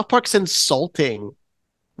 Because South Park's insulting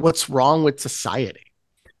what's wrong with society.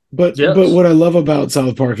 But what I love about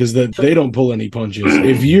South Park is that they don't pull any punches.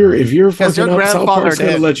 If you're fucking up, South Park's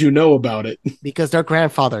gonna let you know about it. Because their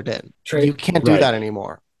grandfather did. You can't do that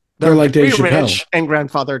anymore. They're like Dave Chappelle. Rich and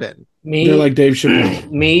grandfather did. They're like Dave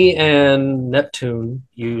Chappelle. Me and Neptune,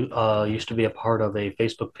 used to be a part of a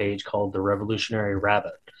Facebook page called The Revolutionary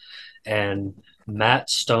Rabbit, and Matt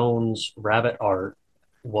Stone's rabbit art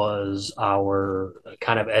was our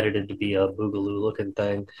kind of edited to be a boogaloo looking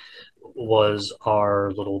thing, was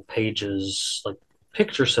our little pages like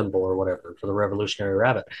picture symbol or whatever for the Revolutionary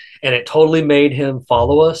Rabbit. And it totally made him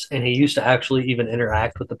follow us, and he used to actually even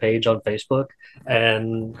interact with the page on Facebook.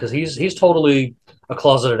 And because he's totally a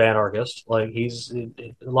closeted anarchist. Like a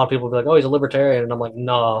lot of people be like, oh, he's a libertarian, and I'm like,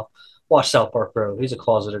 nah, watch South Park, bro. He's a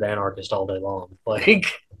closeted anarchist all day long. Like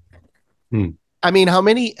I mean, how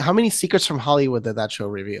many secrets from Hollywood did that show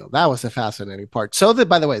reveal? That was the fascinating part. So that,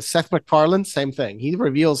 by the way, Seth MacFarlane, same thing. He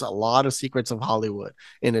reveals a lot of secrets of Hollywood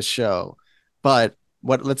in his show. But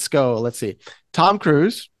let's see. Tom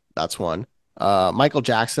Cruise, that's one. Michael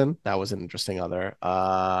Jackson, that was an interesting other.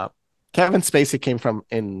 Kevin Spacey came from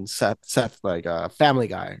in Seth like Family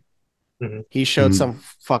Guy. Mm-hmm. He showed some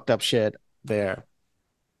fucked up shit there.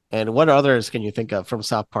 And what others can you think of from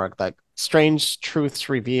South Park, like strange truths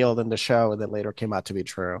revealed in the show and then later came out to be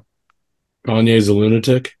true? Kanye's a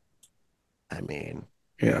lunatic. I mean,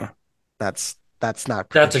 yeah, that's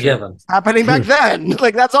not a given. Happening back then.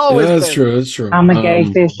 Like that's always that's true. That's true. I'm a gay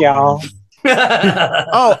fish, y'all.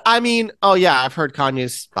 I've heard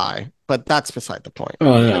Kanye's bi, but that's beside the point.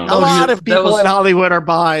 Oh, yeah. A lot of people in Hollywood are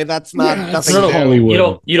bi. That's not nothing.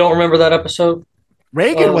 Hollywood. You don't remember that episode?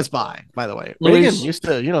 Reagan was bi, by the way. Luis, Reagan used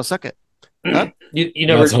to, suck it. Huh? You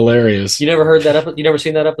never. That's hilarious. You never heard that? You never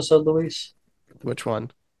seen that episode, Luis? Which one?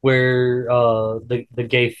 Where the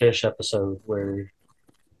gay fish episode, where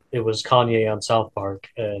it was Kanye on South Park,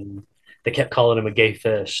 and they kept calling him a gay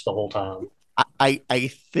fish the whole time. I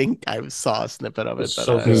think I saw a snippet of it.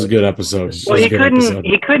 But, this is a good episode. Well, he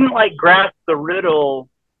couldn't like grasp the riddle.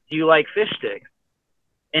 Do you like fish sticks?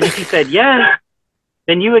 And if he said yes,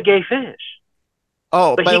 then you a gay fish.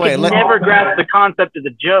 Oh, but by he the way, could never grasp the concept of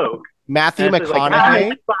the joke. Matthew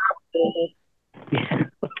McConaughey.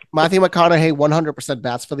 Matthew McConaughey 100%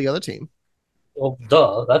 bats for the other team. Well,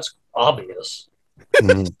 duh, that's obvious.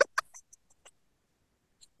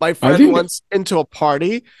 My friend went into a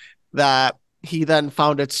party that he then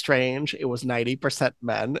found it strange. It was 90%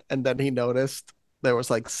 men, and then he noticed there was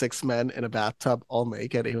like 6 men in a bathtub all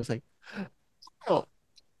naked. He was like, "Oh,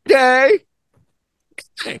 gay."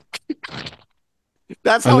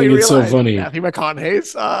 That's how he realized so funny. Matthew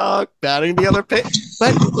McConaughey's batting the other pitch.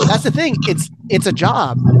 But that's the thing. It's a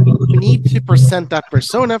job. You need to present that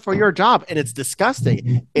persona for your job, and it's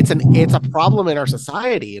disgusting. It's a problem in our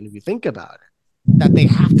society, and if you think about it, that they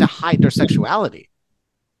have to hide their sexuality.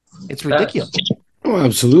 It's ridiculous. Oh,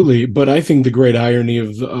 absolutely. But I think the great irony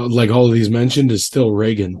of like all of these mentioned is still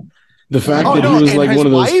Reagan. The fact that he was like one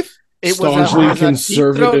of those staunchly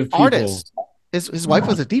conservative people. Artist. His wife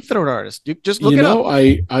was a deep throat artist. Just look it up.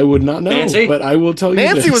 I would not know, Nancy? but I will tell you.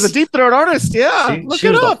 Nancy was a deep throat artist. Yeah, look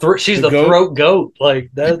it up. She's the throat goat. Like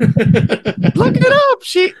that. Look it up.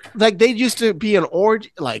 They used to be an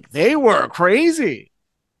orgy. Like they were crazy.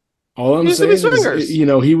 All I'm saying is,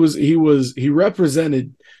 he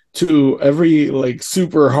represented to every like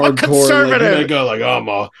super hardcore conservative go like,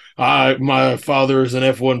 oh my father is an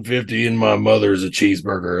F-150 and my mother is a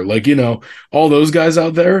cheeseburger. Like all those guys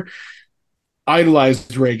out there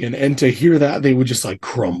idolized Reagan, and to hear that they would just like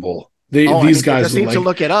crumble. These guys would, need to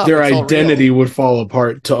look it up. Their identity would fall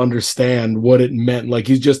apart to understand what it meant. Like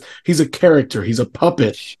he's a character. He's a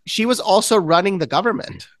puppet. She was also running the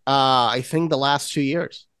government. I think the last 2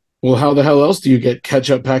 years. Well, how the hell else do you get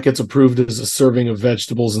ketchup packets approved as a serving of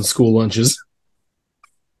vegetables in school lunches?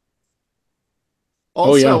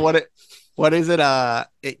 Also, what is it?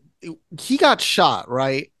 He got shot,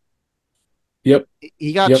 right? Yep.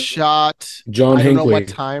 He got shot. John I don't know Hinckley. what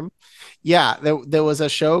time. Yeah, there was a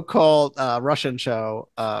show called Russian Show.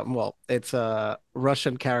 It's a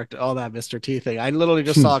Russian character. Oh, that Mr. T thing. I literally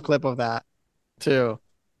just saw a clip of that too,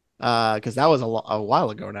 because that was a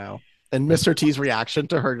while ago now. And Mr. T's reaction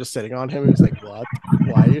to her just sitting on him, he was like, "What?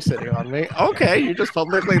 Why are you sitting on me? Okay, you just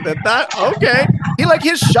publicly did that. Okay."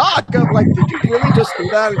 His shock of like, "Did you really just do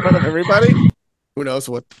that in front of everybody?" Who knows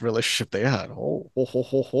what relationship they had? Oh.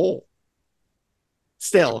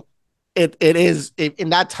 Still, it is in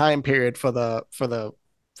that time period for the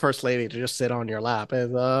first lady to just sit on your lap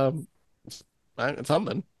is it's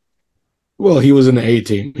something. Well, he was an A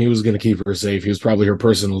team. He was going to keep her safe. He was probably her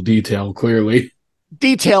personal detail, clearly.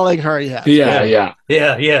 Detailing her, yes. Yeah.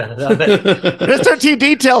 Mr. T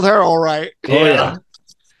detailed her all right. Oh, yeah.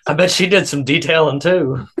 I bet she did some detailing,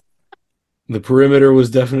 too. The perimeter was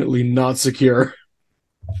definitely not secure.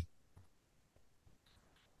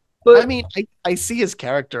 But I mean, I see his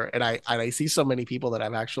character, and I see so many people that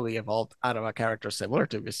have actually evolved out of a character similar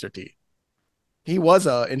to Mr. T. He was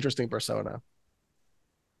an interesting persona.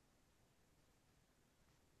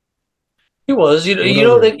 He was. You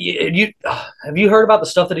know that you have you heard about the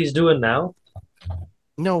stuff that he's doing now?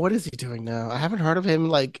 No, what is he doing now? I haven't heard of him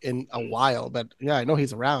like in a while, but yeah, I know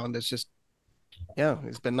he's around. It's just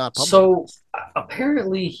he's been not public. So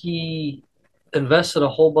apparently he invested a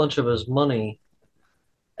whole bunch of his money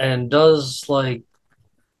and does like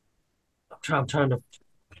I'm trying to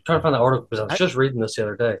find the article because I was just reading this the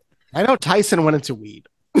other day. I know Tyson went into weed.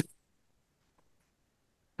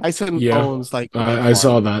 Tyson owns like I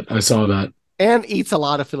saw that. And eats a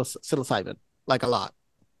lot of psilocybin, like a lot.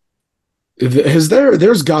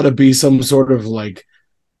 There's got to be some sort of like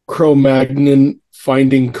Cro-Magnon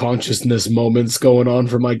finding consciousness moments going on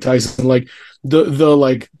for Mike Tyson, like the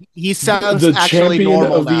like he sounds the actually champion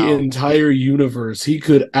normal of now. the entire universe. He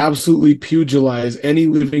could absolutely pugilize any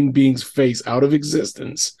living being's face out of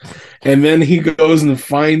existence, and then he goes and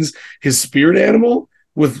finds his spirit animal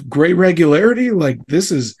with great regularity. Like,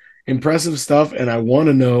 this is impressive stuff, and I want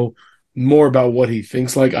to know more about what he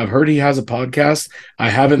thinks. Like, I've heard he has a podcast. I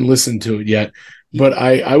haven't listened to it yet, but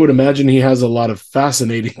I would imagine he has a lot of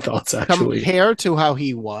fascinating thoughts, actually. Compared to how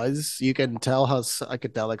he was, you can tell how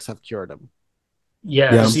psychedelics have cured him.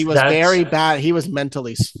 Yes, he was very bad. He was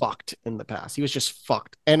mentally fucked in the past. He was just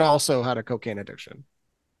fucked, and also had a cocaine addiction.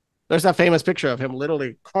 There's that famous picture of him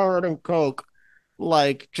literally covered in coke,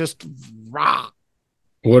 like just raw.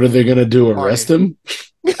 What are they gonna do? Arrest him?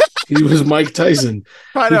 He was Mike Tyson.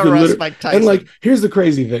 Try to arrest Mike Tyson. And like, here's the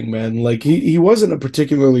crazy thing, man. Like, he wasn't a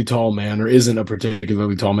particularly tall man, or isn't a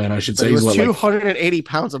particularly tall man, I should say. He's 280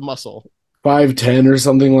 pounds of muscle. 5'10" or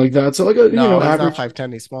something like that. So like he's average. Not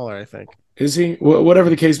 5'10", he's smaller, I think. Is he? Whatever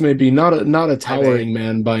the case may be, not a towering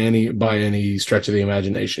man by any stretch of the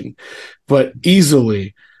imagination, but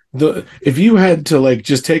easily. If you had to like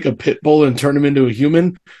just take a pit bull and turn him into a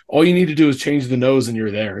human, all you need to do is change the nose and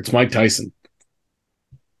you're there. It's Mike Tyson.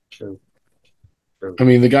 True. I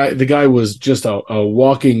mean, the guy was just a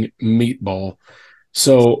walking meatball.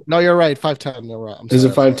 So no, you're right. 5'10". You're right. Is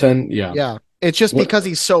it 5'10"? Yeah. Yeah. It's just because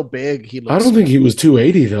he's so big. I don't think he was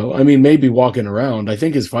 280 though. I mean, maybe walking around. I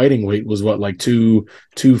think his fighting weight was what, like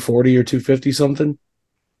 240 or 250 something.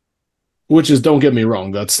 Which is, don't get me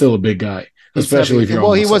wrong, that's still a big guy, especially if you're.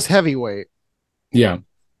 Well, he was heavyweight. Yeah.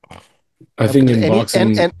 I think in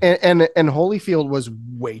boxing, and Holyfield was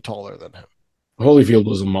way taller than him. Holyfield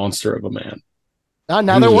was a monster of a man.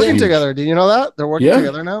 Now they're working together. Did you know that? They're working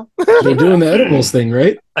together now? They're doing the edibles thing,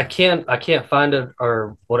 right? I can't find it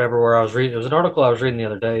or whatever where I was reading. It was an article I was reading the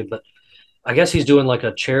other day, but I guess he's doing like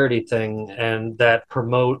a charity thing, and that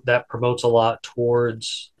promotes a lot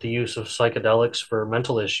towards the use of psychedelics for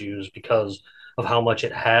mental issues because of how much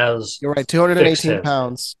it has. You're right, 218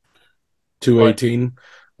 pounds. 218.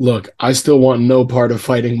 Look, I still want no part of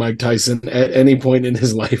fighting Mike Tyson at any point in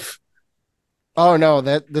his life. Oh no,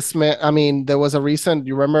 this man. I mean, there was a recent.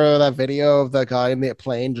 You remember that video of the guy in the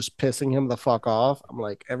plane just pissing him the fuck off? I'm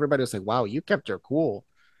like, everybody was like, "Wow, you kept your cool."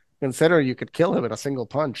 Consider you could kill him in a single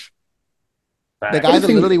punch. The guy that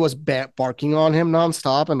literally was barking on him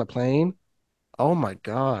nonstop in the plane. Oh my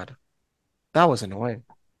god, that was annoying.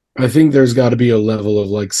 I think there's got to be a level of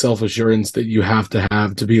like self-assurance that you have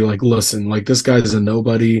to be like, listen, like, this guy's a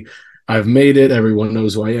nobody. I've made it. Everyone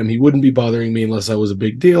knows who I am. He wouldn't be bothering me unless I was a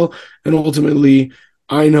big deal. And ultimately,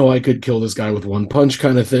 I know I could kill this guy with one punch,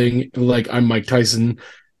 kind of thing. Like, I'm Mike Tyson.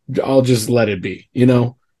 I'll just let it be, you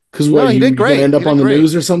know? Because he did great. End up on the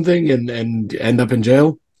news or something and end up in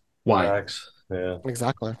jail. Why? Yeah,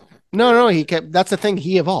 exactly. No, he kept. That's the thing.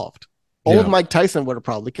 He evolved. Old Mike Tyson would have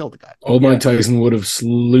probably killed the guy. Old Mike Tyson would have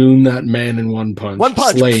slewn that man in one punch. One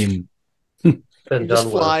punch. Slain. He just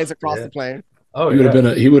flies across the plane. Oh,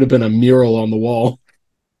 he would have been a mural on the wall.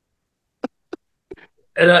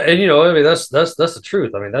 And you know, I mean, that's the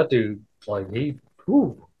truth. I mean, that dude, like,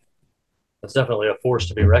 that's definitely a force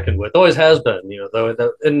to be reckoned with. Always has been, you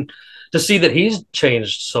know. And to see that he's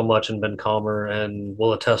changed so much and been calmer and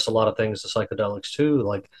will attest a lot of things to psychedelics too.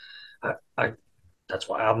 Like, I that's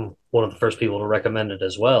why I'm one of the first people to recommend it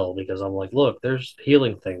as well, because I'm like, look, there's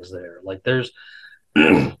healing things there. Like, there's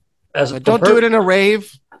don't do it in a rave.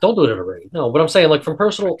 Don't do it in a rave. No, but I'm saying, like, from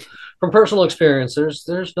personal experience,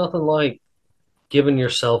 there's nothing like giving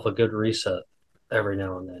yourself a good reset. every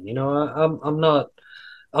now and then.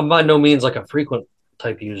 I'm by no means like a frequent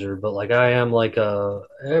type user, but like I am like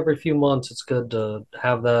every few months it's good to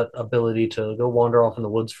have that ability to go wander off in the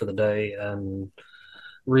woods for the day and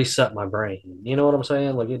reset my brain. You know what I'm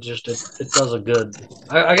saying? Like it does a good.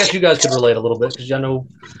 I guess you guys could relate a little bit because I know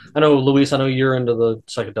Luis, I know you're into the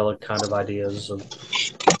psychedelic kind of ideas of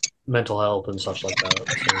mental health and such like that.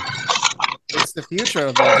 So It's the future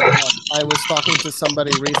of mental health. I was talking to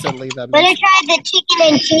somebody recently that Wanna mentioned. try the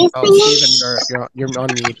chicken and cheese, Oh, please? Steven, you're on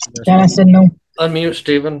mute. Dana said no. unmute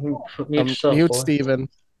Steven. Mute yourself, Mute boy. Steven.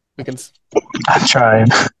 We can. I tried.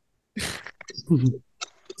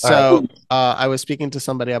 So I was speaking to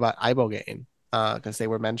somebody about ibogaine because they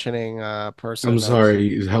were mentioning a person. I'm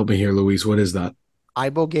sorry. Help me here, Luis. What is that?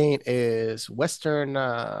 Ibogaine is Western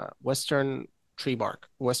tree bark,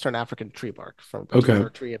 Western African tree bark from a particular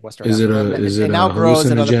tree in Western Africa. Is it it a now grows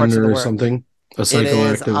in other parts of hallucinogen the or world. something? A It is a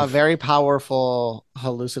psychoactive? very powerful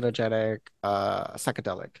hallucinogenic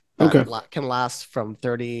psychedelic Okay. that can last from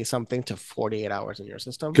 30 something to 48 hours in your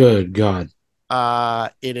system. Good God.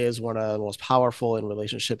 It is one of the most powerful in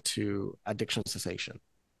relationship to addiction cessation.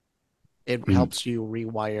 It helps you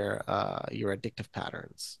rewire your addictive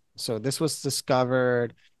patterns. So this was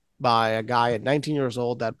discovered by a guy at 19 years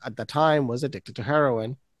old that at the time was addicted to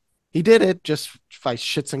heroin. He did it just by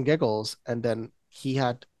shits and giggles, and then he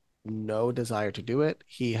had no desire to do it.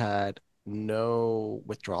 He had no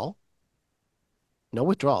withdrawal. No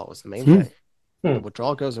withdrawal was the main thing. The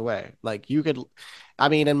withdrawal goes away. Like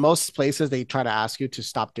in most places they try to ask you to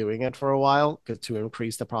stop doing it for a while to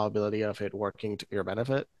increase the probability of it working to your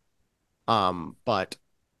benefit. But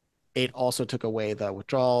it also took away the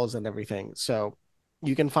withdrawals and everything. So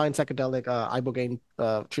you can find psychedelic ibogaine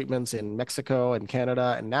treatments in Mexico and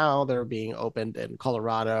Canada, and now they're being opened in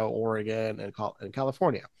Colorado, Oregon, and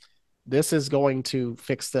California. This is going to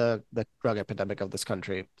fix the drug epidemic of this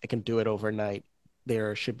country. It can do it overnight.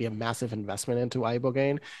 There should be a massive investment into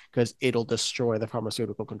ibogaine because it'll destroy the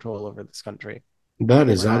pharmaceutical control over this country. That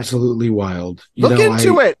is absolutely wild. Look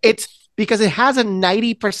into it. It's because it has a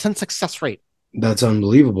 90% success rate. That's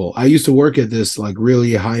unbelievable. I used to work at this like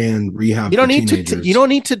really high-end rehab. You don't need teenagers. you don't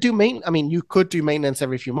need to do maintenance. I mean, you could do maintenance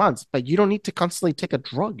every few months, but you don't need to constantly take a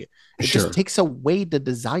drug. It just takes away the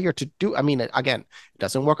desire to do. I mean, again, it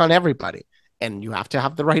doesn't work on everybody, and you have to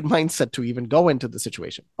have the right mindset to even go into the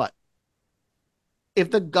situation. But if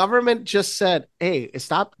the government just said, hey,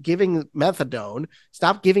 stop giving methadone,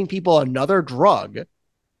 stop giving people another drug,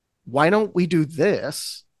 why don't we do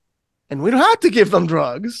this? And we don't have to give them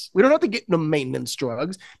drugs. We don't have to get them maintenance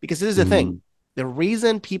drugs because this is the thing. The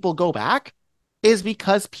reason people go back is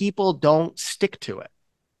because people don't stick to it.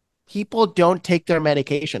 People don't take their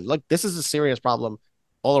medication. Look, this is a serious problem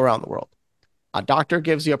all around the world. A doctor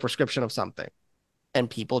gives you a prescription of something and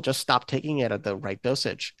people just stop taking it at the right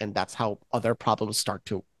dosage. And that's how other problems start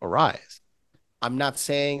to arise. I'm not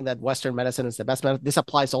saying that Western medicine is the best medicine. This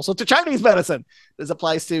applies also to Chinese medicine. This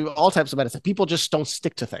applies to all types of medicine. People just don't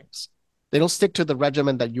stick to things. They don't stick to the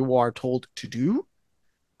regimen that you are told to do.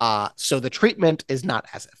 So the treatment is not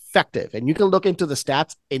as effective. And you can look into the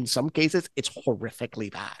stats. In some cases, it's horrifically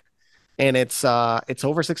bad. And it's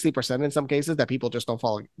over 60% in some cases that people just don't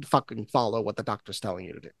follow what the doctor's telling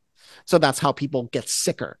you to do. So that's how people get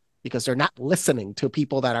sicker because they're not listening to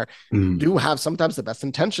people that do have sometimes the best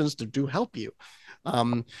intentions to do help you.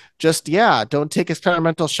 Don't take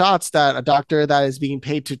experimental shots that a doctor that is being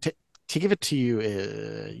paid to give it to you.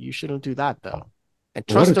 You shouldn't do that though. And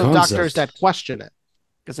trust those doctors that question it.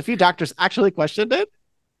 Because a few doctors actually questioned it.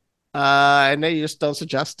 And they just don't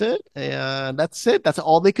suggest it. And that's it. That's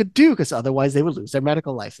all they could do because otherwise they would lose their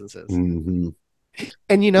medical licenses. And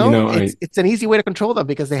it's an easy way to control them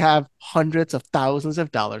because they have hundreds of thousands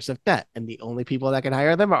of dollars of debt. And the only people that can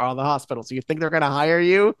hire them are the hospitals. So you think they're going to hire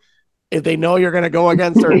you if they know you're going to go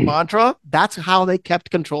against their mantra? That's how they kept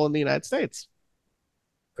control in the United States.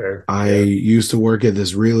 Fair. I used to work at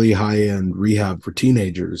this really high-end rehab for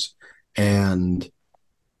teenagers. And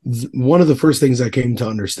one of the first things I came to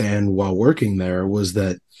understand while working there was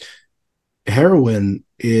that heroin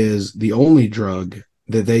is the only drug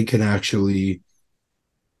that they can actually,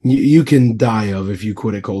 you can die of if you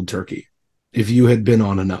quit it cold turkey. If you had been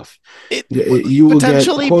on enough, you will get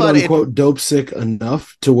quote unquote dope sick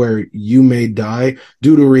enough to where you may die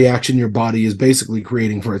due to a reaction your body is basically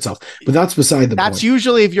creating for itself. But that's beside the point. That's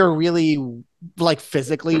usually if you're really like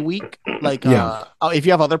physically weak, like if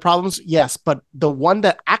you have other problems, yes. But the one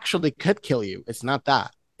that actually could kill you, it's not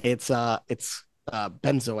that. It's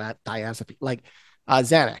benzodiazepine, like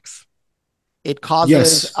Xanax. It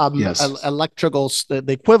causes electrical, the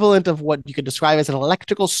equivalent of what you could describe as an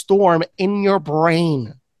electrical storm in your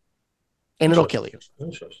brain. and it'll kill you.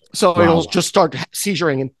 So it'll just start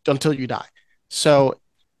seizuring until you die. So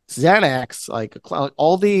Xanax, like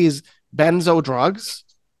all these benzo drugs,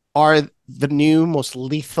 are the new most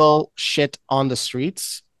lethal shit on the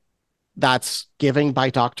streets that's given by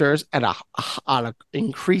doctors at an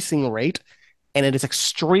increasing rate. And it is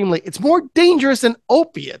it's more dangerous than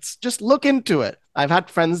opiates. Just look into it. I've had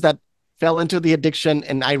friends that fell into the addiction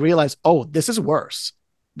and I realized, oh, this is worse.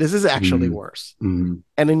 This is actually worse. And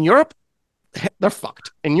in Europe, they're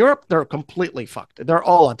fucked. In Europe, they're completely fucked. They're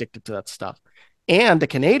all addicted to that stuff. And the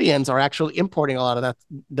Canadians are actually importing a lot of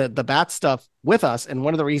that, the bad stuff with us. And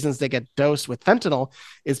one of the reasons they get dosed with fentanyl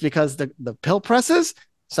is because the pill presses,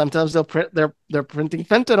 sometimes they're printing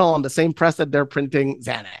fentanyl on the same press that they're printing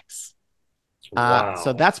Xanax.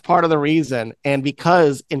 So that's part of the reason. And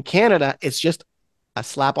because in Canada, it's just a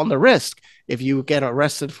slap on the wrist. If you get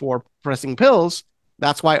arrested for pressing pills,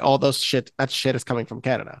 that's why all that shit is coming from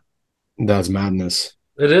Canada. That's madness.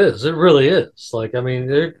 It is. It really is. Like, I mean,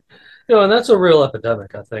 and that's a real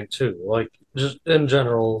epidemic, I think, too. Like, just in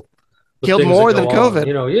general. Killed more than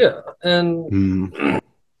COVID. Yeah. And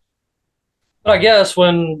I guess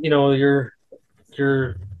when, you're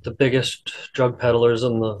the biggest drug peddlers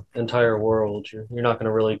in the entire world, you're not going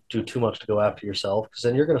to really do too much to go after yourself, because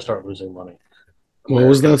then you're going to start losing money. What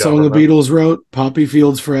was that song the Beatles wrote? Poppy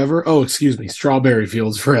Fields Forever? Oh, excuse me. Strawberry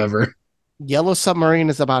Fields Forever. Yellow Submarine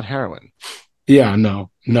is about heroin. Yeah,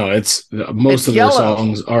 no. It's most of their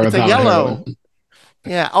songs are about heroin.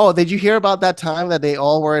 Yeah. Oh, did you hear about that time that they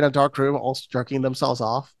all were in a dark room, all jerking themselves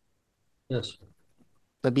off? Yes.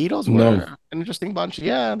 The Beatles were an interesting bunch.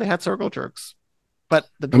 Yeah, they had circle jerks. But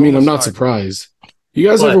I'm not surprised. You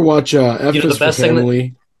guys ever watch F is for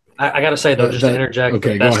Family? I got to say, though, just to interject.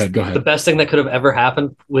 Okay, go ahead. The best thing that could have ever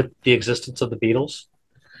happened with the existence of the Beatles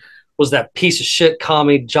was that piece of shit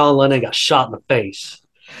commie John Lennon got shot in the face.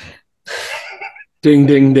 Ding,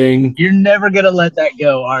 ding, ding. You're never going to let that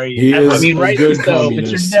go, are you? Rightly so, but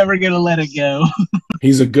you're never going to let it go.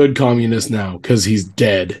 He's a good communist now because he's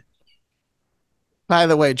dead. By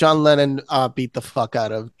the way, John Lennon beat the fuck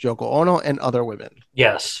out of Yoko Ono and other women.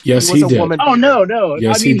 Yes, he did. Oh no.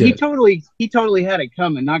 Yes, he totally had it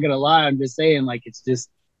coming. Not gonna lie, I'm just saying, like, it's just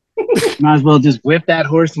might as well just whip that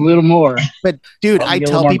horse a little more. But dude, I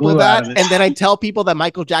tell people that, and then I tell people that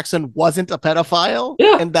Michael Jackson wasn't a pedophile,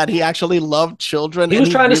 and that he actually loved children. He was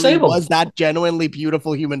trying to save them. Was that genuinely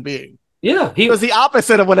beautiful human being? Yeah, he was the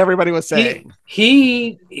opposite of what everybody was saying.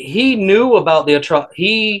 He knew about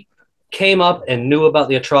he came up and knew about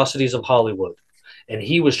the atrocities of Hollywood, and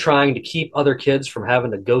he was trying to keep other kids from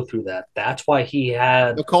having to go through that. That's why he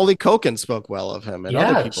had Macaulay Culkin spoke well of him, and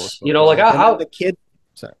other people the kid.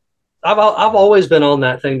 Sorry. I've always been on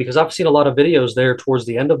that thing because I've seen a lot of videos there towards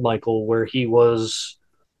the end of Michael where he was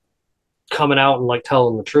coming out and like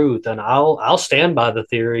telling the truth, and I'll stand by the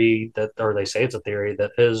theory that, or they say it's a theory,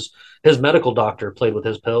 that his medical doctor played with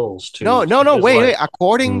his pills to wait.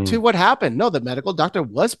 According to what happened, the medical doctor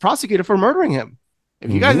was prosecuted for murdering him. If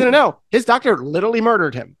you guys didn't know, his doctor literally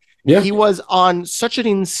murdered him. Yeah. He was on such an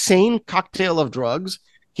insane cocktail of drugs.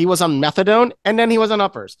 He was on methadone and then he was on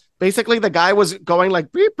uppers. Basically, the guy was going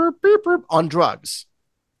like beep, beep, beep, beep, on drugs.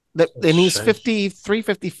 And he's 53,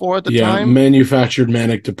 54 at the time. Yeah, manufactured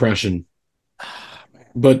manic depression.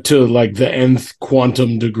 But to like the nth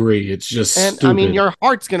quantum degree, it's just stupid. I mean, your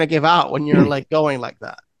heart's gonna give out when you're like going like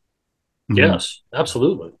that. Yes,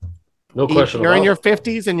 absolutely, no question. You're in your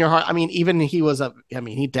 50s, and your heart. I mean, even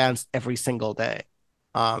he danced every single day,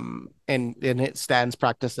 and his dance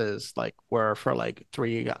practices were for like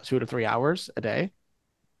 2 to 3 hours a day.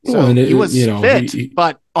 So he was fit,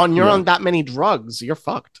 but on that many drugs, you're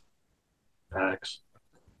fucked. Facts.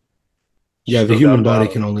 Yeah, the human body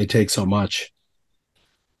can only take so much.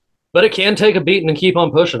 But it can take a beating and keep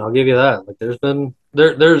on pushing. I'll give you that. Like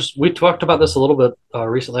we talked about this a little bit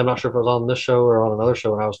recently. I'm not sure if it was on this show or on another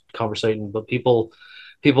show when I was conversating. But people,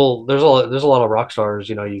 there's a lot of rock stars.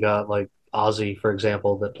 You got like Ozzy, for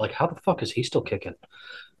example. That like, how the fuck is he still kicking?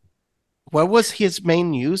 What was his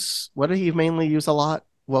main use? What did he mainly use a lot?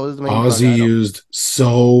 What was the main? Ozzy used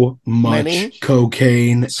so much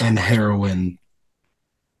cocaine and heroin.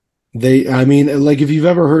 If you've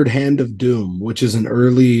ever heard Hand of Doom, which is an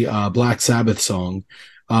early Black Sabbath song,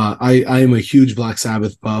 I am a huge Black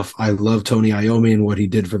Sabbath buff. I love Tony Iommi and what he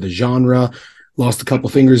did for the genre. Lost a couple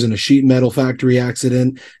fingers in a sheet metal factory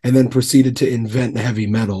accident, and then proceeded to invent heavy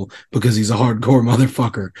metal because he's a hardcore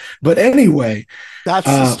motherfucker. But anyway, that's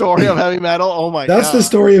the story of heavy metal. Oh my god, that's the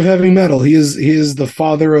story of heavy metal. He is the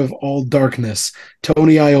father of all darkness.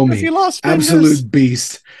 Tony Iommi, he lost fingers. Absolute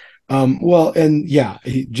beast.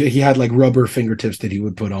 He had like rubber fingertips that he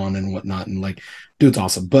would put on and whatnot, and like, dude's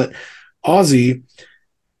awesome. But Ozzy,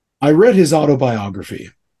 I read his autobiography.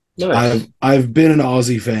 Nice. I've been an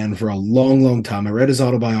Ozzy fan for a long, long time. I read his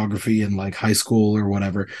autobiography in like high school or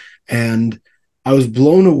whatever, and I was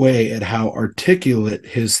blown away at how articulate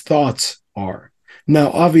his thoughts are.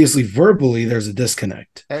 Now, obviously, verbally, there's a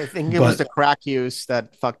disconnect. I think it was the crack use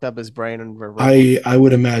that fucked up his brain and I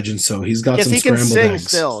would imagine so. He's got some scrambled eggs.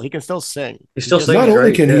 Still. He can still sing. He's still singing. Not only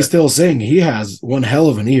great, can yeah. he still sing, he has one hell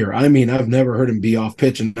of an ear. I mean, I've never heard him be off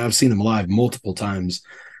pitch, and I've seen him live multiple times.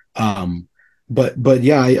 But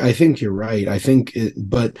yeah, I think you're right. I think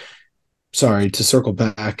but sorry, to circle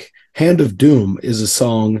back, Hand of Doom is a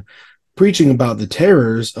song preaching about the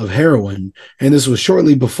terrors of heroin, and this was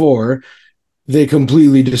shortly before they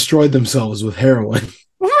completely destroyed themselves with heroin.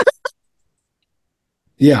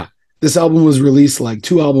 Yeah, this album was released like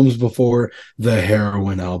 2 albums before the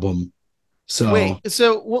heroin album. So wait,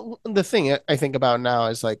 so the thing I think about now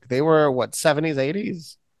is like they were what, 70s,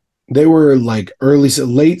 80s? they were like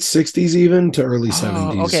late 60s even to early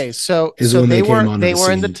 70s. Okay, so when they came were onto they the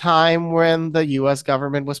were in the scene. time when the US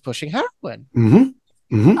government was pushing heroin.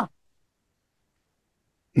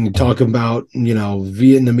 And talk about,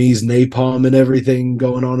 Vietnamese napalm and everything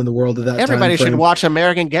going on in the world at that time. Everybody should watch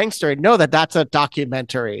American Gangster and know that that's a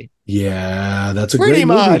documentary. Yeah, that's a great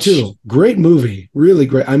movie too. Great movie. Really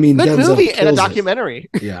great. I mean, good Denzel movie and a kills it. documentary.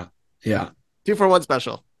 Yeah. Yeah. 2-for-1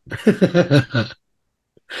 special.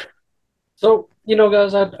 So,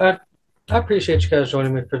 guys, I appreciate you guys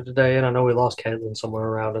joining me for today, and I know we lost Caitlin somewhere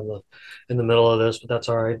around in the middle of this, but that's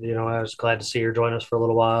all right. I was glad to see her join us for a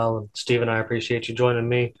little while, and Steve and I appreciate you joining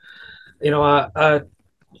me. I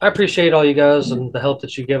appreciate all you guys and the help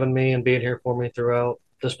that you've given me and being here for me throughout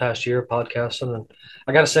this past year of podcasting. And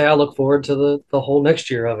I got to say, I look forward to the whole next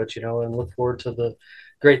year of it, and look forward to the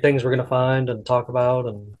great things we're going to find and talk about,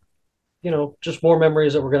 and just more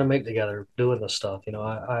memories that we're going to make together doing this stuff.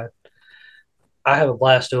 I have a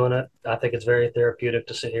blast doing it. I think it's very therapeutic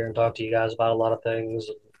to sit here and talk to you guys about a lot of things,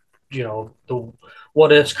 the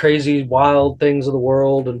what ifs, crazy, wild things of the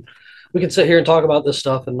world. And we can sit here and talk about this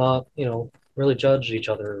stuff and not, really judge each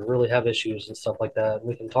other, or really have issues and stuff like that. And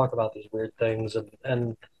we can talk about these weird things,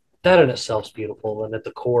 and that in itself is beautiful. And at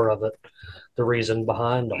the core of it, the reason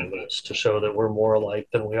behind all this, to show that we're more alike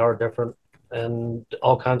than we are different, and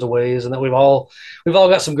all kinds of ways, and that we've all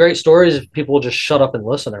got some great stories if people will just shut up and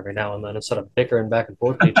listen every now and then instead of bickering back and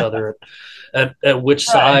forth with each other at which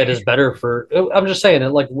side is better for. I'm just saying it,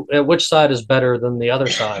 like, at which side is better than the other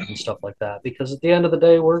side and stuff like that, because at the end of the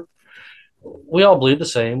day, we all bleed the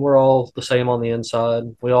same. We're all the same on the inside.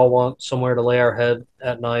 We all want somewhere to lay our head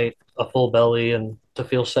at night, a full belly, and to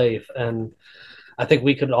feel safe. And I think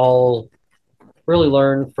we could all really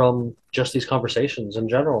learn from just these conversations in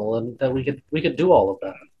general, and that we could do all of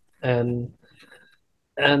that. And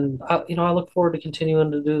I look forward to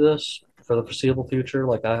continuing to do this for the foreseeable future.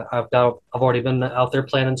 Like I've already been out there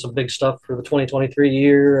planning some big stuff for the 2023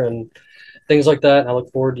 year and things like that. And I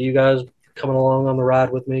look forward to you guys coming along on the ride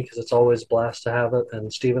with me, because it's always a blast to have it.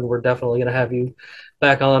 And Steven, we're definitely going to have you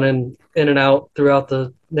back on in and out throughout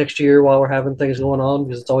the next year while we're having things going on,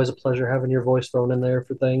 because it's always a pleasure having your voice thrown in there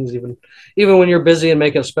for things, even when you're busy, and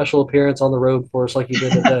make a special appearance on the road for us like you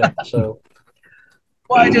did today. So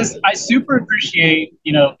well, I super appreciate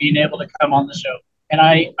being able to come on the show, and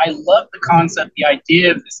I love the concept, the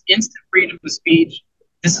idea of this instant freedom of speech.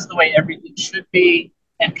 This is the way everything should be,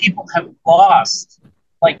 and people have lost.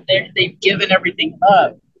 Like they've given everything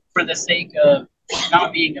up for the sake of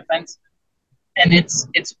not being offensive. And it's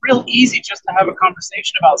real easy just to have a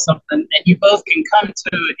conversation about something, and you both can come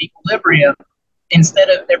to an equilibrium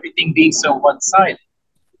instead of everything being so one-sided.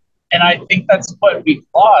 And I think that's what we've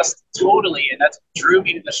lost totally, and that's what drew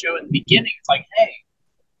me to the show in the beginning. It's like, hey,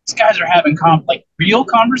 these guys are having real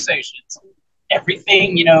conversations.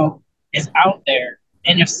 Everything, is out there.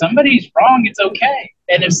 And if somebody's wrong, it's okay.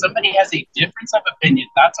 And if somebody has a difference of opinion,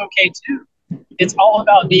 that's okay too. It's all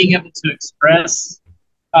about being able to express.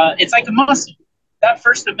 It's like a muscle. That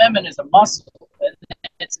First Amendment is a muscle.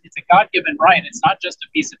 It's a God-given right. It's not just a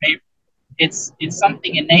piece of paper. It's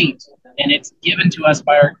something innate, and it's given to us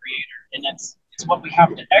by our Creator. And it's what we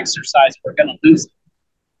have to exercise. We're going to lose it.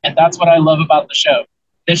 And that's what I love about the show.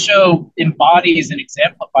 This show embodies and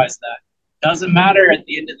exemplifies that. Doesn't matter at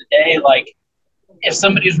the end of the day, like, if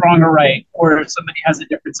somebody's wrong or right, or if somebody has a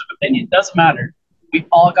difference of opinion, doesn't matter. We've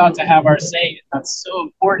all got to have our say. And that's so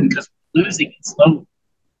important, because we're losing it slowly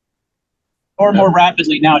or more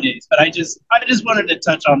rapidly nowadays. But I just wanted to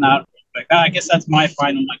touch on that real quick. I guess that's my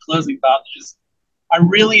closing thought. I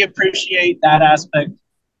really appreciate that aspect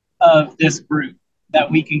of this group,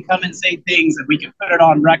 that we can come and say things and we can put it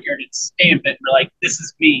on record and stamp it. And we're like, this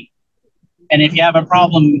is me. And if you have a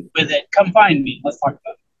problem with it, come find me. Let's talk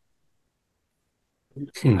about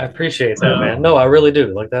I appreciate that, man. No, I really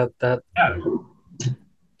do. Like that. Yeah.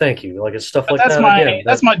 Thank you. Like it's stuff But like that.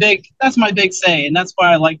 That's my big say, and that's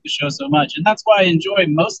why I like the show so much, and that's why I enjoy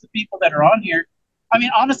most of the people that are on here. I mean,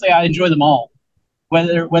 honestly, I enjoy them all,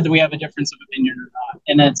 whether we have a difference of opinion or not.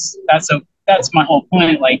 And that's my whole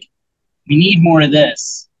point. Like, we need more of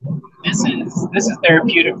this. This is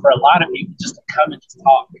therapeutic for a lot of people just to come and just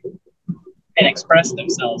talk and express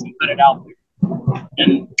themselves and put it out there,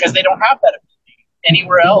 and because they don't have that ability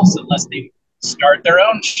anywhere else unless they start their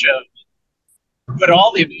own show. Put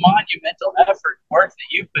all the monumental effort and work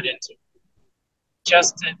that you put into it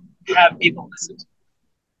just to have people listen to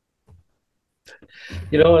it.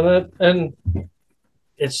 You know, and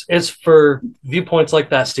it's for viewpoints like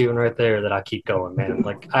that, Stephen, right there, that I keep going, man.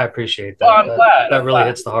 Like I appreciate that. Well, I'm glad. That really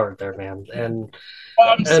hits the heart there, man. And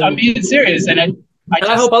I'm being serious, and I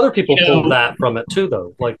hope other people pull that from it too,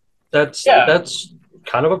 though. Like that's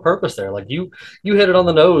kind of a purpose there. Like you hit it on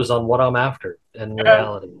the nose on what I'm after in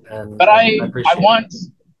reality. And but I want.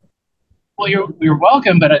 That. Well, you're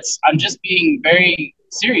welcome, but I'm just being very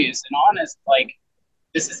serious and honest. Like,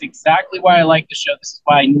 this is exactly why I like the show. This is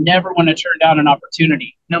why I never want to turn down an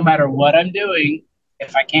opportunity, no matter what I'm doing.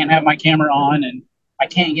 If I can't have my camera on and I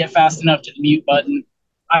can't get fast enough to the mute button,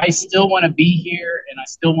 I still want to be here and I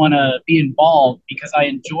still want to be involved because I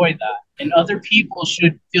enjoy that. And other people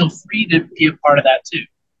should feel free to be a part of that too,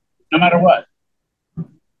 no matter what.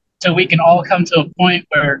 So we can all come to a point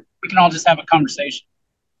where we can all just have a conversation,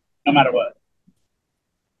 no matter what.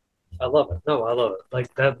 I love it. No, I love it.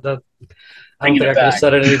 Like that. I don't think I could have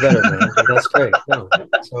said it any better, man. That's great. No.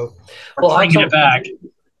 So, well, bringing it back.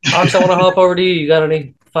 Ox, I want to hop over to you. You got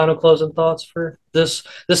any final closing thoughts for this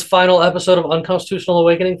final episode of Unconstitutional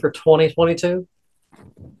Awakening for 2022?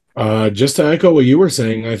 Just to echo what you were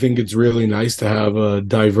saying, I think it's really nice to have a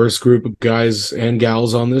diverse group of guys and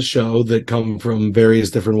gals on this show that come from various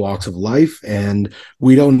different walks of life, and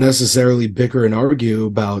we don't necessarily bicker and argue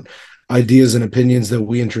about ideas and opinions that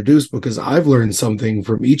we introduce, because I've learned something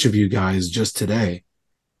from each of you guys just today.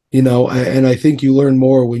 You know, and I think you learn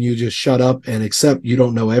more when you just shut up and accept you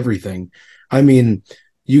don't know everything. I mean,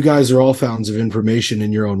 you guys are all fountains of information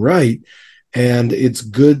in your own right. And it's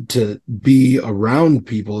good to be around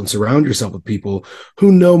people and surround yourself with people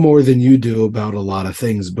who know more than you do about a lot of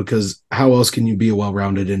things, because how else can you be a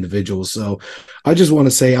well-rounded individual? So I just want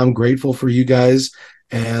to say I'm grateful for you guys.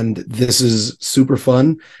 And this is super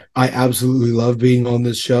fun. I absolutely love being on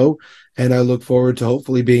this show. And I look forward to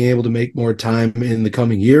hopefully being able to make more time in the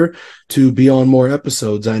coming year to be on more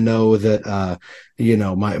episodes. I know that,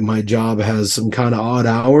 my job has some kind of odd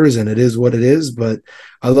hours and it is what it is, but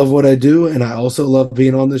I love what I do. And I also love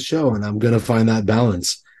being on this show, and I'm going to find that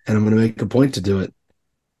balance, and I'm going to make a point to do it.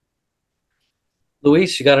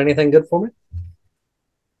 Luis, you got anything good for me?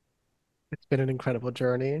 It's been an incredible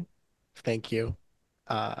journey. Thank you.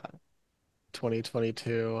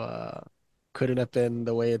 2022 couldn't have been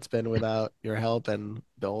the way it's been without your help and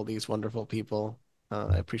all these wonderful people.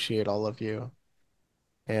 I appreciate all of you.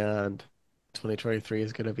 And 2023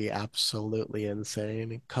 is going to be absolutely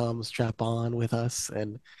insane. Come strap on with us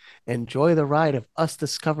and enjoy the ride of us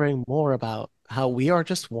discovering more about how we are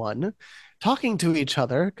just one, talking to each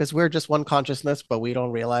other, because we're just one consciousness, but we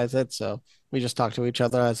don't realize it. So we just talk to each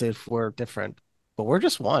other as if we're different, but we're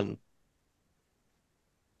just one.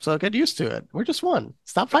 So get used to it. We're just one.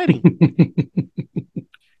 Stop fighting.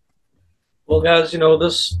 Well, guys,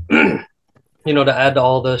 this, to add to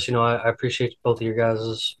all this, I appreciate both of your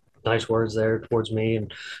guys' nice words there towards me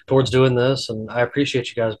and towards doing this. And I appreciate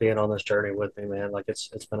you guys being on this journey with me, man. Like it's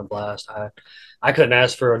been a blast. I couldn't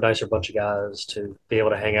ask for a nicer bunch of guys to be able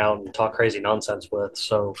to hang out and talk crazy nonsense with.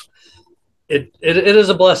 So it is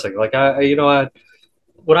a blessing. Like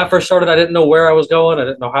when I first started, I didn't know where I was going. I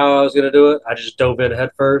didn't know how I was going to do it. I just dove in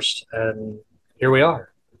head first, and here we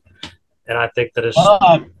are. And I think that it's.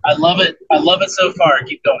 I love it. I love it so far.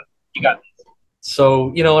 Keep going. You got this.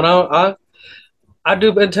 So and I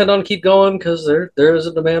do intend on keep going, because there is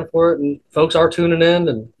a demand for it, and folks are tuning in,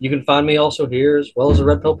 and you can find me also here as well as the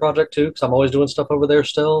Red Pill Project too, because I'm always doing stuff over there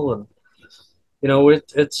still, and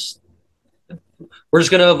it's. We're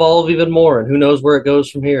just going to evolve even more, and who knows where it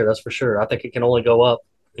goes from here. That's for sure. I think it can only go up.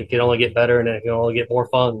 It can only get better, and it can only get more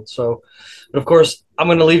fun. So, but of course, I'm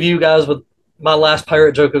going to leave you guys with my last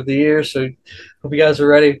pirate joke of the year. So hope you guys are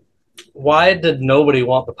ready. Why did nobody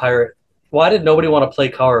want the pirate? Why did nobody want to play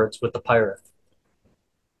cards with the pirate?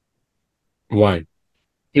 Why?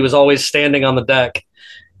 He was always standing on the deck.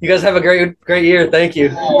 You guys have a great year. Thank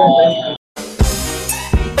you.